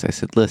nice. I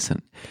said,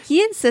 listen,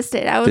 he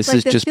insisted. I was this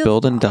like, is just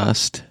build and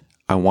dust.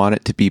 I want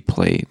it to be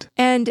played.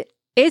 And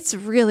it's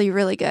really,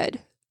 really good.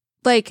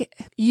 Like,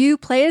 you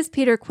play as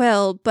Peter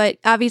Quill, but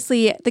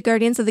obviously the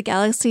Guardians of the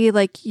Galaxy,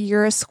 like,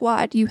 you're a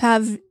squad. You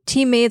have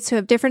teammates who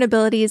have different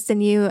abilities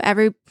than you.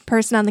 Every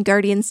person on the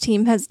Guardians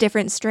team has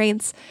different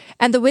strengths.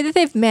 And the way that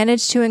they've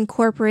managed to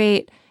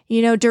incorporate,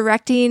 you know,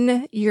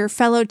 directing your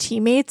fellow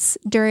teammates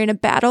during a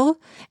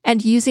battle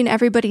and using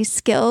everybody's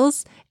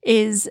skills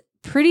is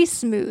pretty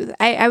smooth.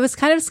 I was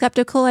kind of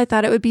skeptical. I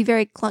thought it would be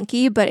very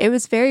clunky, but it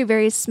was very,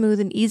 very smooth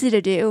and easy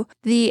to do.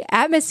 The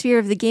atmosphere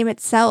of the game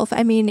itself,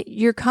 I mean,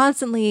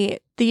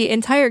 the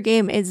entire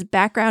game is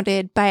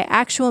backgrounded by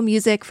actual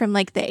music from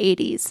like the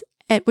 80s.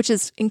 Which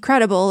is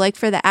incredible, like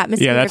for the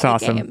atmosphere that's of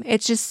the awesome. game.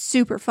 It's just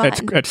super fun.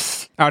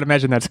 I would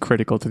imagine that's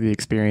critical to the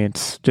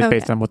experience, just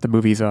based on what the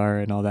movies are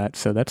and all that.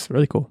 So that's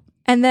really cool.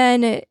 And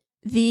then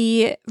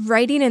the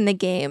writing in the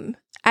game,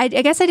 I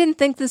guess I didn't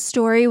think the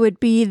story would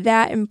be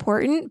that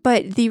important,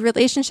 but the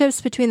relationships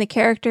between the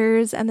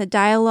characters and the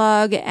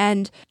dialogue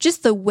and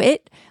just the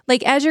wit,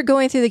 like as you're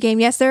going through the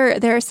game, yes, there are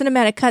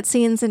cinematic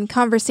cutscenes and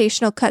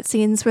conversational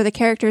cutscenes where the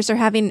characters are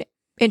having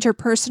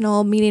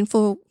interpersonal,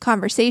 meaningful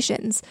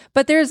conversations.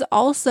 But there's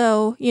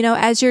also, you know,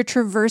 as you're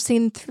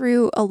traversing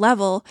through a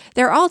level,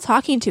 they're all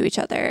talking to each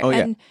other.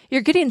 And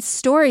you're getting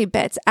story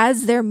bits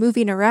as they're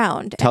moving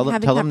around. Tell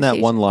them that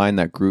one line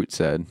that Groot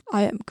said.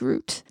 I am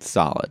Groot.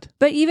 Solid.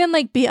 But even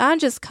like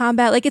beyond just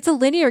combat, like it's a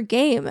linear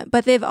game,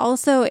 but they've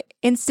also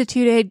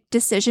instituted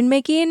decision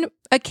making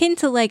akin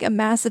to like a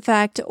Mass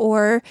Effect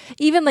or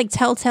even like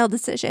Telltale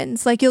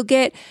decisions. Like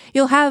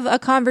you'll have a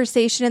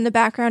conversation in the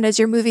background as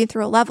you're moving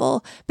through a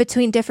level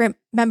between different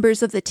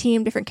members of the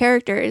team, different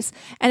characters,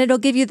 and it'll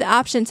give you the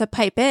option to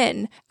pipe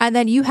in. And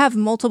then you have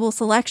multiple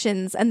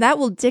selections, and that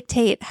will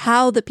dictate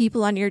how the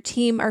people on your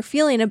team are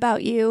feeling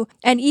about you.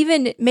 And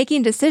even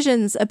making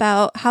decisions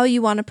about how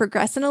you want to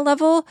progress in a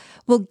level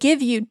will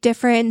give you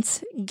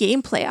different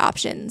gameplay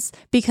options.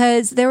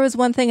 Because there was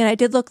one thing, and I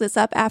did look this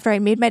up after I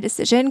made my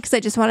decision, because I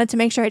just wanted to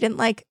make sure I didn't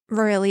like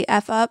really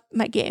F up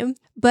my game.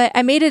 But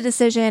I made a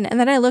decision, and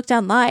then I looked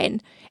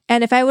online.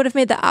 And if I would have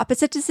made the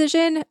opposite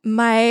decision,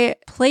 my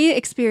play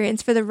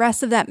experience for the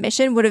rest of that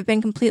mission would have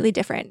been completely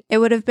different. It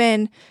would have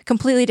been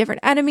completely different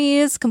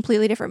enemies,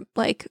 completely different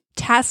like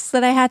tasks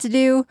that I had to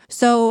do.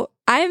 So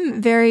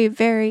I'm very,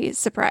 very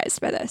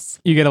surprised by this.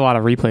 You get a lot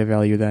of replay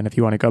value then if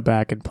you want to go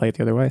back and play it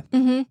the other way.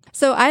 Mm-hmm.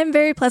 So I'm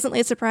very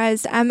pleasantly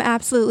surprised. I'm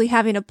absolutely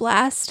having a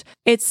blast.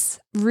 It's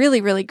really,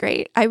 really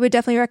great. I would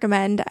definitely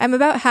recommend. I'm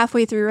about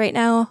halfway through right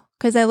now,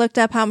 because I looked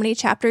up how many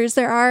chapters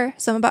there are.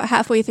 So I'm about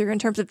halfway through in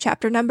terms of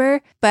chapter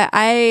number. But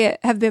I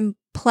have been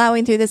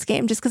plowing through this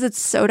game just because it's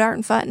so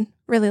darn fun.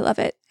 Really love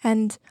it.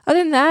 And other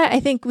than that, I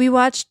think we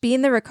watched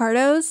Being the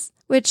Ricardos,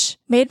 which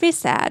made me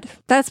sad.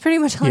 That's pretty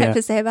much all I have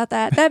to say about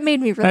that. That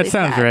made me really sad. That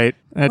sounds sad. right.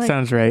 That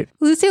sounds right.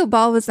 Lucille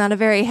Ball was not a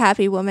very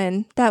happy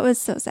woman. That was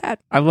so sad.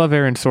 I love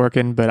Aaron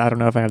Sorkin, but I don't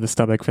know if I have the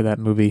stomach for that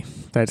movie.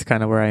 That's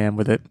kind of where I am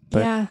with it.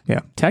 But yeah.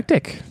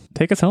 Tactic,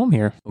 take us home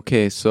here.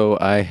 Okay, so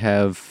I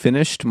have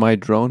finished my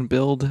drone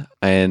build,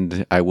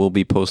 and I will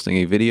be posting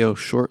a video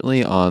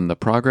shortly on the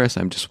progress.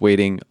 I'm just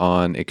waiting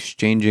on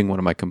exchanging one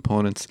of my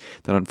components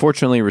that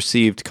unfortunately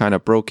received kind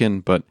of broken,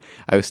 but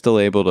I was still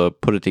able to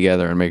put it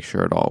together and make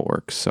sure it all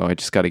works. So I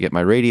just got to get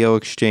my radio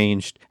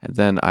exchanged, and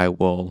then I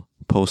will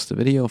post the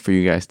video for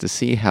you guys to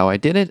see how I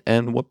did it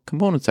and what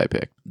components I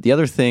picked. The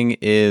other thing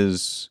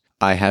is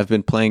I have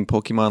been playing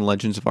Pokemon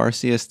Legends of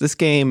Arceus. This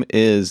game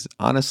is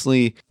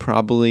honestly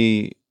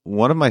probably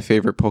one of my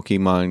favorite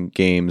Pokemon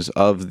games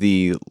of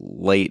the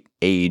late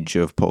age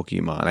of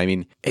Pokemon. I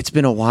mean, it's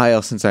been a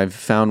while since I've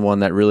found one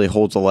that really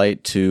holds a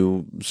light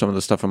to some of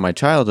the stuff from my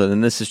childhood,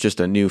 and this is just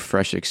a new,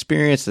 fresh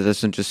experience that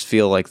doesn't just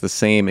feel like the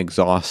same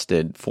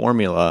exhausted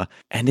formula,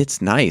 and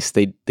it's nice.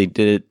 They did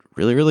it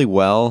really, really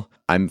well.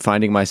 I'm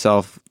finding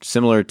myself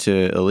similar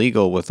to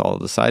Illegal with all of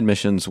the side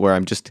missions where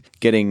I'm just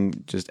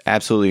getting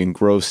absolutely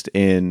engrossed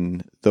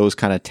in those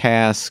kind of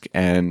tasks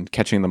and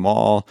catching them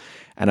all.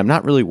 And I'm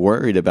not really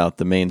worried about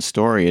the main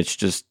story. It's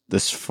just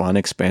this fun,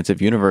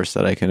 expansive universe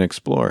that I can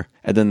explore.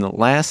 And then the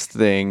last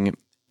thing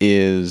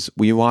is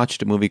we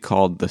watched a movie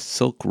called The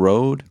Silk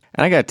Road.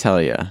 And I got to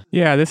tell you.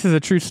 Yeah, this is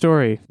a true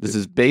story. This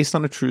is based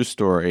on a true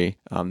story.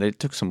 They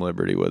took some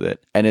liberty with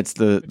it. And it's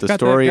the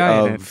story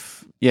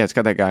of Yeah, it's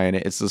got that guy in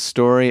it. It's the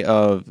story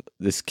of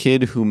this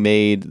kid who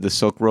made the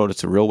Silk Road.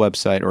 It's a real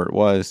website, or it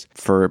was,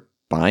 for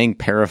buying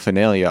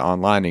paraphernalia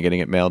online and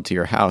getting it mailed to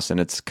your house. And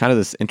it's kind of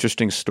this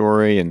interesting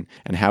story and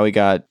how he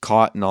got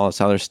caught and all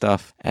this other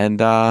stuff. And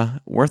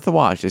worth the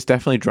watch. It's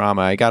definitely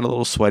drama. I got a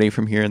little sweaty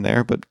from here and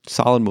there, but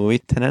solid movie.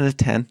 10 out of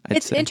 10.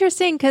 It's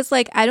interesting because,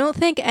 like, I don't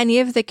think any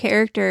of the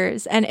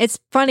characters, and it's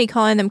funny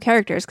calling them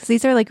characters because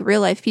these are like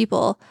real life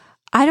people.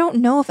 I don't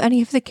know if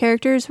any of the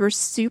characters were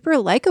super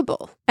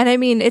likable. And I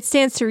mean, it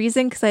stands to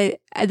reason because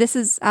this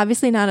is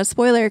obviously not a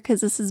spoiler because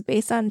this is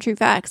based on true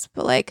facts,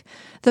 but like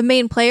the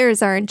main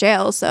players are in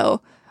jail.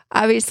 So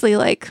obviously,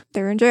 like,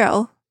 they're in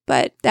jail.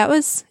 But it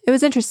was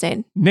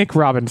interesting. Nick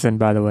Robinson,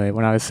 by the way,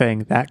 when I was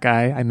saying that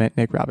guy, I meant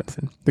Nick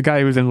Robinson. The guy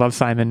who was in Love,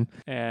 Simon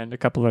and a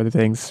couple other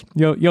things.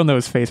 You'll know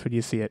his face when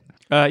you see it.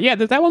 Yeah,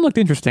 that one looked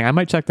interesting. I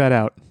might check that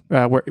out.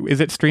 Where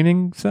is it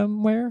streaming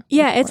somewhere?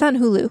 Yeah, it's on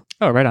Hulu.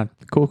 Oh, right on.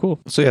 Cool.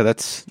 So yeah,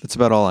 that's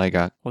about all I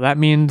got. Well, that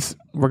means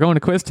we're going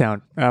to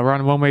Quiztown. We're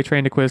on a one-way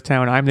train to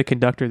Quiztown. I'm the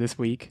conductor this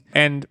week.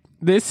 And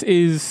this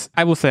is,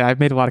 I will say, I've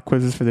made a lot of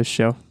quizzes for this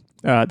show.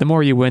 The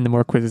more you win, the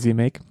more quizzes you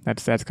make.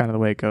 That's kind of the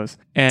way it goes.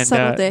 And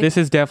this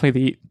is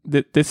definitely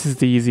this is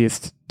the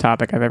easiest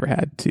topic I've ever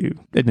had to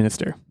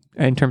administer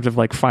in terms of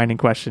like finding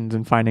questions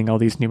and finding all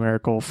these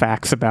numerical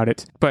facts about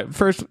it. But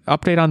first,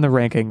 update on the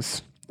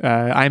rankings.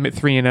 I'm at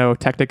 3-0,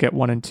 Tactic at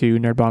 1-2,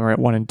 Nerd Bomber at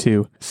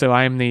 1-2. So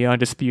I'm the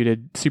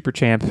undisputed super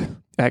champ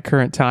at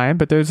current time.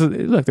 But there's a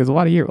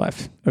lot of year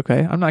left.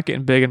 Okay, I'm not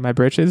getting big in my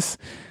britches.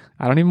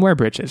 I don't even wear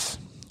britches.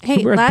 Hey,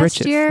 last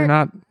britches? Year, they're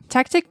not.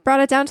 Tactic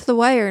brought it down to the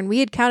wire, and we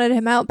had counted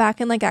him out back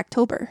in like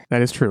October.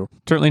 That is true.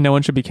 Certainly, no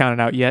one should be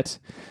counted out yet.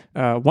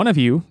 One of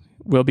you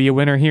will be a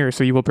winner here,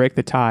 so you will break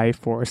the tie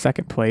for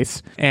second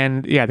place.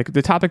 And yeah,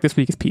 the topic this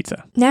week is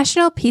pizza.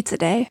 National Pizza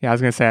Day. Yeah, I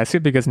was going to say, I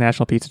assume because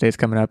National Pizza Day is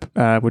coming up,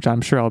 which I'm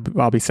sure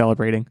I'll be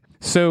celebrating.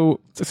 So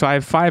I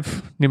have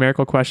 5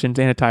 numerical questions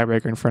and a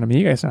tiebreaker in front of me.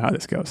 You guys know how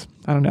this goes.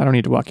 I don't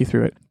need to walk you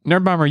through it.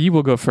 Nerd Bomber, you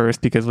will go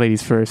first because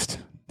ladies first.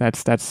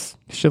 That's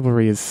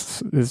chivalry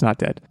is not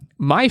dead.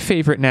 My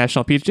favorite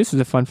national pizza, this is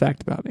a fun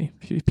fact about me.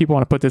 If people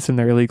want to put this in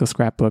their illegal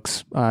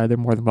scrapbooks, they're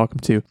more than welcome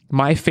to.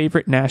 My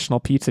favorite national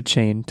pizza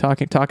chain,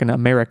 talking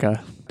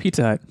America,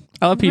 Pizza Hut.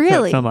 I love Pizza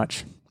Hut so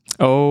much.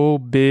 Oh,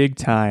 big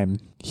time.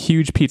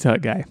 Huge Pizza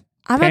Hut guy.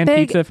 Pan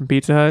pizza from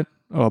Pizza Hut.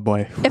 Oh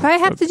boy. If I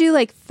have to do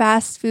like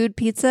fast food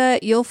pizza,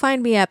 you'll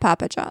find me at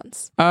Papa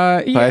John's.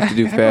 If I have to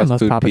do fast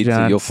food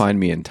pizza, you'll find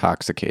me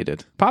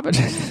intoxicated. Papa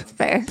John's.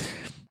 Fair.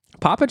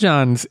 Papa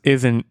John's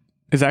is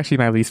actually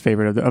my least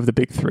favorite of the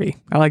big 3.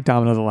 I like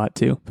Domino's a lot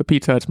too, but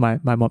Pizza Hut's my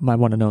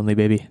one and only,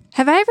 baby.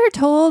 Have I ever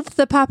told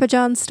the Papa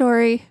John's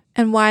story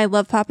and why I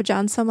love Papa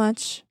John's so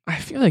much? I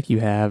feel like you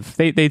have.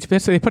 They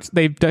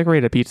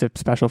decorated a pizza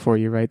special for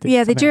you, right?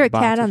 They drew a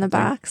cat on the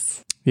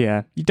box.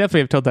 Yeah, you definitely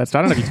have told that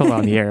story. I don't know if you told it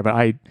on the air, but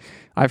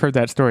I've heard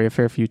that story a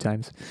fair few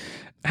times.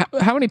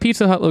 How many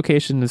Pizza Hut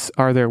locations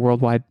are there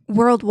worldwide?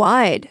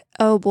 Worldwide?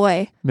 Oh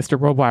boy, Mr.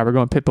 Worldwide, we're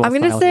going Pitbull. I'm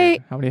going to say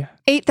here. How many?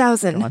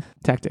 8,000.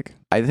 Tactic.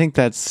 I think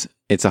it's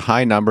a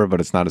high number,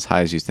 but it's not as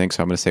high as you think.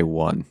 So I'm going to say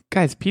 1.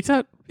 Guys, Pizza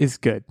Hut is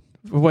good.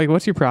 Wait,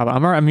 what's your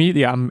problem?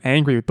 I'm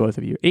angry with both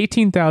of you.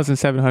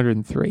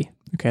 18,703.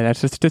 Okay,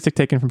 that's a statistic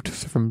taken from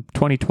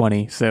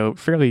 2020, so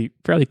fairly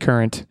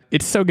current.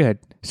 It's so good.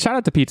 Shout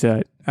out to Pizza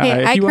Hut.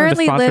 Hey, I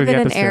currently live in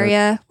an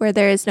area where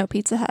there is no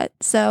Pizza Hut,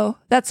 so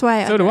that's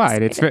why. So do I.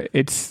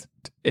 It's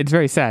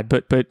very sad,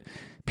 but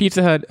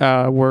Pizza Hut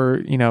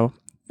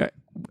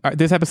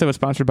this episode was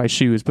sponsored by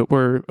Shoes, but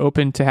we're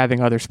open to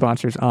having other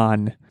sponsors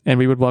on, and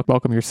we would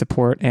welcome your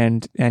support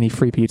and any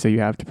free pizza you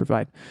have to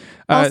provide.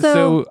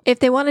 Also, if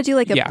they want to do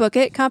like a Book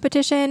It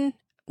competition,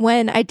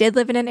 when I did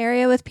live in an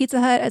area with Pizza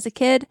Hut as a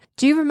kid,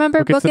 do you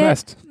remember Book It? The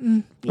best.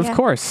 Yeah. Of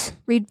course.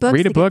 Read books.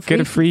 Read a book, get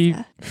a free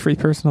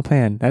personal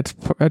pan. That's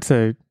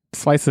a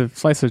slice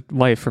of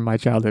life from my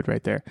childhood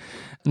right there.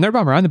 Nerd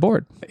Bomber on the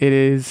board. It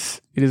is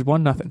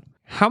 1-0.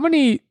 How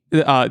many?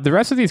 The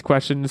rest of these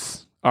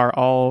questions are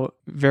all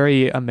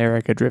very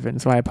America driven.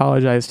 So I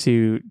apologize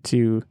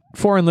to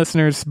foreign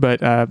listeners,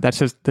 but that's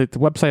just the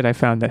website I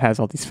found that has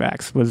all these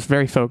facts was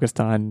very focused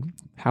on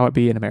how it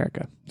be in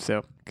America.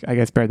 So I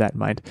guess bear that in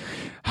mind.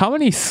 How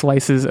many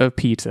slices of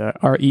pizza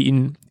are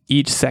eaten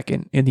each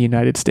second in the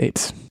United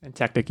States? And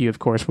Tactic, you of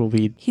course will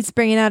lead. He's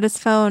bringing out his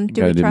phone.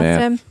 Do we trust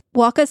him?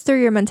 Walk us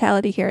through your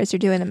mentality here as you're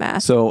doing the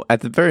math. So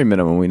at the very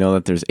minimum, we know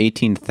that there's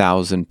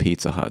 18,000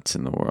 Pizza Huts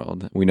in the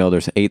world. We know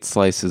there's 8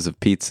 slices of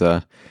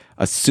pizza.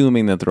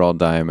 Assuming that they're all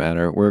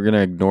diameter, we're going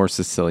to ignore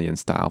Sicilian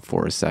style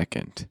for a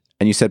second.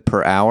 And you said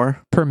per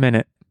hour? Per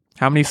minute.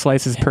 How many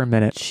slices per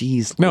minute?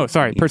 Jeez. No,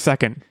 sorry, per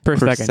second. Per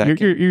second.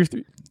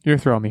 You're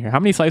throwing me here.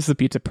 How many slices of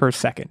pizza per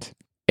second?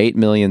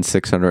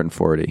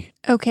 8,640,000.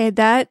 Okay,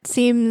 that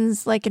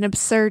seems like an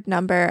absurd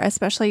number,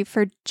 especially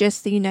for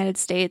just the United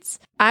States.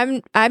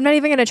 I'm not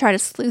even going to try to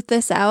sleuth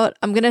this out.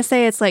 I'm going to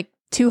say it's like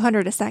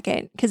 200 a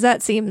second, because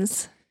that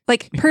seems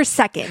Like per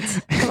second.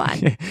 Come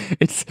on.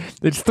 it's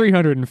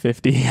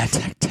 350.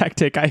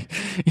 Tactic.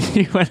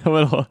 You went a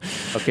little.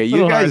 Okay,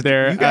 little you guys hard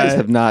there. You guys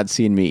have not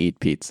seen me eat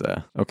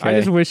pizza. Okay, I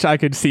just wish I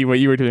could see what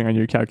you were doing on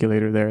your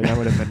calculator there. That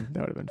would have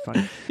been funny.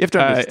 You have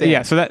to understand.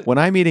 Yeah. So that when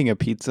I'm eating a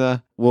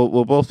pizza,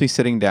 we'll both be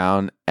sitting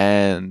down,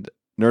 and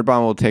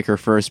Nerdbomb will take her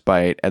first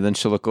bite, and then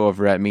she'll look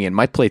over at me, and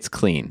my plate's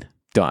clean.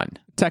 Done.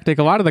 Tactic,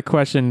 a lot of the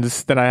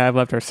questions that I have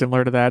left are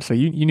similar to that, so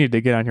you need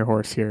to get on your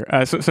horse here.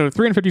 So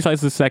 350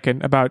 slices a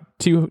second, about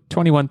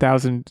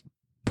 21,000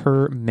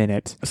 per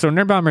minute. So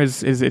Nerd Bomber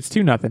is it's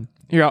 2-0.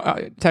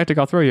 Here, Tactic,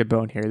 I'll throw you a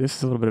bone here. This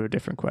is a little bit of a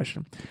different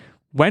question.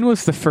 When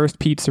was the first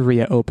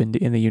pizzeria opened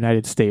in the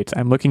United States?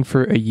 I'm looking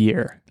for a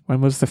year. When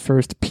was the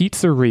first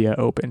pizzeria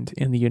opened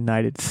in the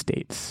United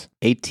States?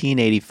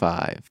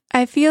 1885.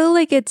 I feel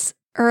like it's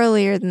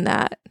earlier than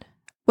that.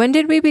 When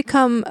did we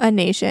become a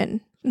nation?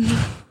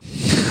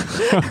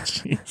 Oh,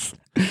 jeez.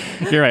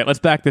 You're right. Let's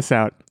back this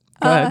out.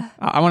 Go ahead.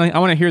 I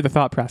want to hear the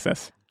thought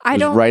process. I It was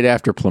don't. right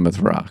after Plymouth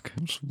Rock.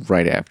 It was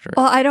right after.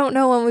 Well, I don't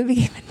know when we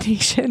became a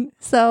nation.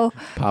 So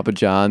Papa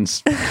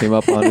John's came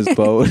up on his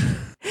boat.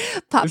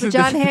 Papa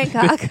John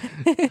Hancock.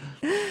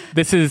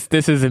 This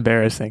is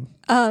embarrassing.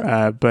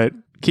 But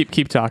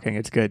keep talking.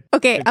 It's good.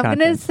 Okay, Good I'm gonna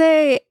content.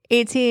 say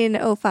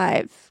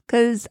 1805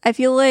 because I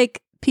feel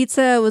like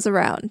pizza was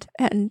around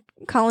and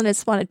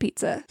colonists wanted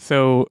pizza.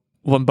 So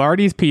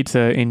Lombardi's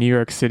Pizza in New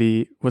York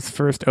City was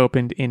first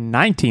opened in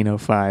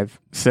 1905.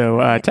 So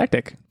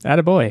Tactic,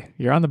 attaboy,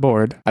 you're on the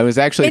board. I was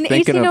actually In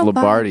thinking of 1805.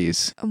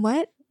 Lombardi's.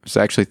 What? I was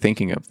actually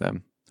thinking of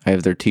them. I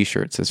have their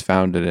T-shirts as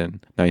founded in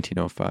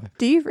 1905.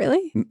 Do you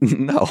really?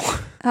 No.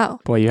 Oh,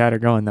 Boy, you had her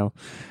going though.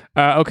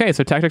 Okay,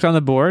 so Tactic's on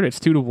the board. It's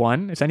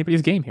 2-1. It's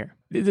anybody's game here.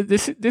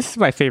 This is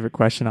my favorite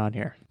question on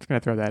here. I'm just gonna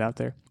throw that out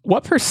there.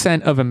 What %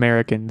 of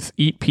Americans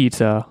eat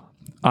pizza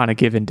on a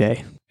given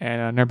day?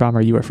 And Nerd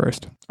Bomber, you are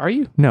first. Are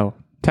you? No.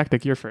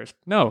 Tactic, you're first.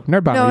 No,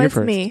 Nerd Bomber, no, you're it's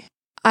first. me.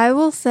 I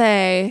will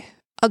say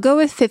I'll go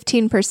with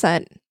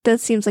 15%. That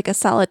seems like a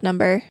solid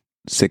number.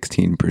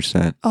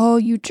 16%. Oh,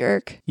 you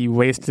jerk! You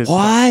wasted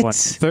What?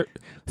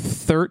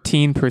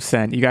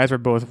 13%. You guys were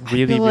both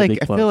really, really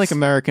close. I feel like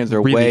Americans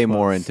are Really way close.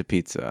 more into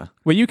pizza.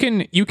 Well, you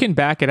can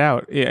back it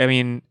out. I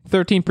mean,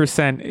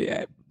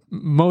 13%.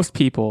 Most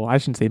people, I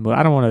shouldn't say most,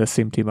 I don't want to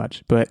assume too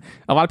much, but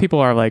a lot of people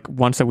are like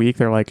once a week,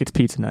 they're like, it's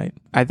pizza night.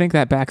 I think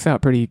that backs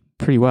out pretty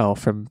well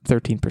from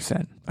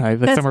 13%. Like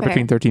That's somewhere fair.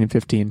 between 13 and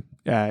 15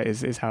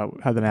 is how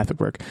the math would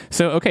work.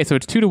 So, okay, so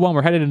it's 2-1.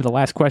 We're headed into the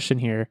last question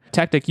here.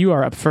 Tactic, you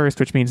are up first,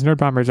 which means Nerd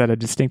Bomber's at a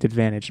distinct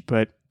advantage,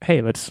 but hey,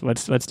 let's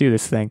do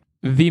this thing.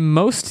 The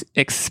most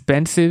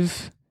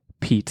expensive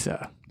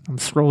pizza. I'm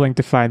scrolling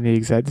to find the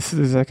exact,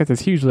 I got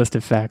this huge list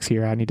of facts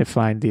here. I need to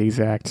find the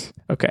exact,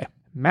 okay.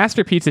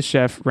 Master pizza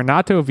chef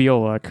Renato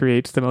Viola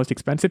creates the most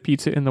expensive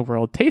pizza in the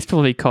world,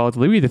 tastefully called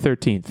Louis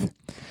XIII,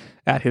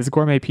 at his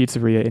gourmet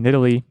pizzeria in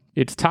Italy.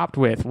 It's topped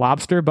with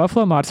lobster,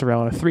 buffalo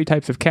mozzarella, 3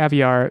 types of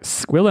caviar,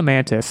 squilla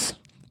mantis,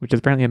 which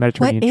is apparently a What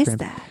Mediterranean is shrimp,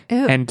 that?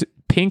 Ew. and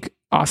pink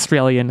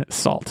Australian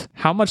salt.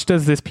 How much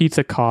does this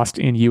pizza cost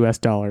in US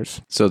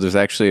dollars? So there's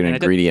actually an And I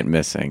did- ingredient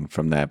missing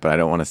from that, but I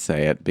don't want to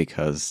say it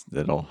because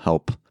it'll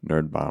help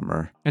Nerd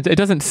Bomber. It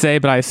doesn't say,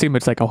 but I assume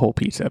it's like a whole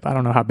pizza. I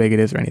don't know how big it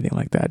is or anything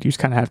like that. You just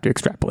kind of have to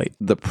extrapolate.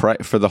 The price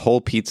for the whole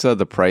pizza,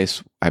 the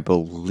price, I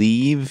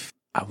believe,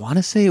 I want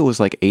to say it was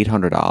like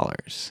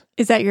 $800.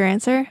 Is that your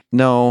answer?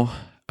 No,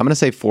 I'm going to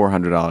say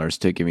 $400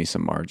 to give me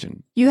some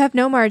margin. You have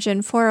no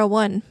margin.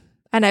 401,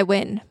 and I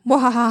win.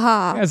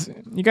 Wahaha!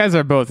 You guys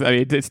are both, I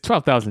mean, it's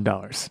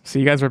 $12,000. So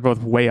you guys were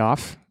both way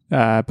off.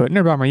 But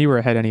Nerd Bomber, you were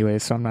ahead anyway,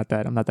 so I'm not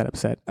that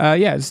upset.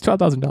 Yeah, it's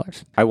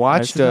 $12,000. I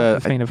watched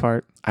faint of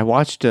heart. I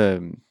watched I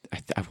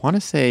want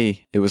to say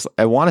it was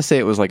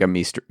like a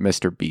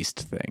Mr. Beast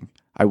thing.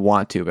 I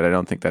want to, but I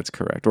don't think that's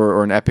correct.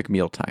 Or an Epic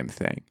Mealtime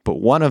thing. But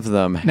one of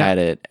them had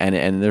it,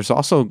 and there's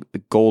also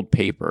gold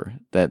paper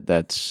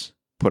that's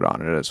put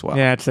on it as well.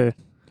 Yeah,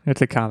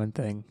 it's a common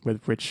thing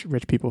with rich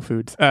people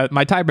foods.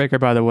 My tiebreaker,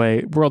 by the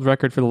way, world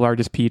record for the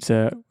largest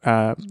pizza.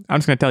 I'm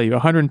just going to tell you,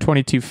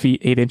 122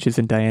 feet 8 inches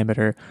in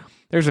diameter.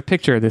 There's a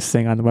picture of this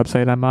thing on the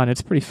website I'm on.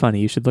 It's pretty funny.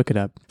 You should look it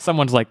up.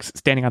 Someone's like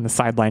standing on the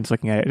sidelines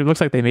looking at it. It looks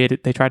like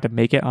they tried to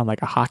make it on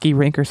like a hockey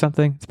rink or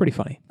something. It's pretty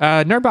funny.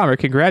 Nerd Bomber,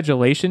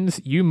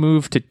 congratulations. You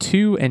moved to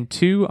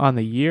 2-2 on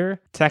the year.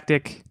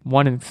 Tactic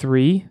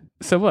 1-3.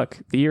 So look,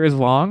 the year is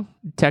long.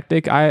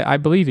 Tactic, I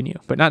believe in you,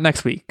 but not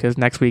next week, because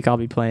next week I'll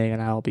be playing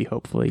and I'll be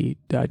hopefully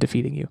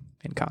defeating you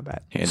in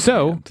combat.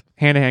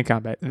 Hand-to-hand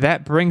combat.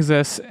 That brings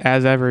us,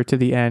 as ever, to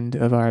the end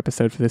of our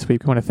episode for this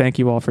week. We want to thank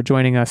you all for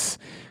joining us,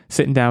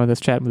 sitting down with us,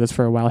 chatting with us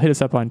for a while. Hit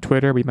us up on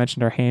Twitter. We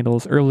mentioned our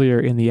handles earlier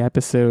in the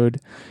episode.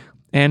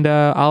 And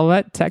I'll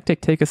let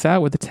Tactic take us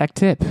out with a tech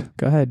tip.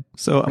 Go ahead.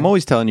 So I'm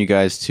always telling you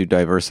guys to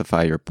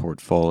diversify your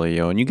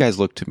portfolio, and you guys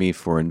look to me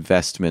for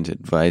investment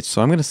advice.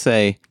 So I'm going to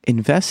say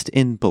invest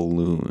in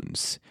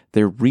balloons.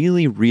 They're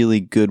really,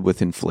 really good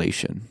with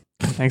inflation.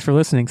 Thanks for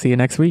listening. See you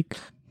next week.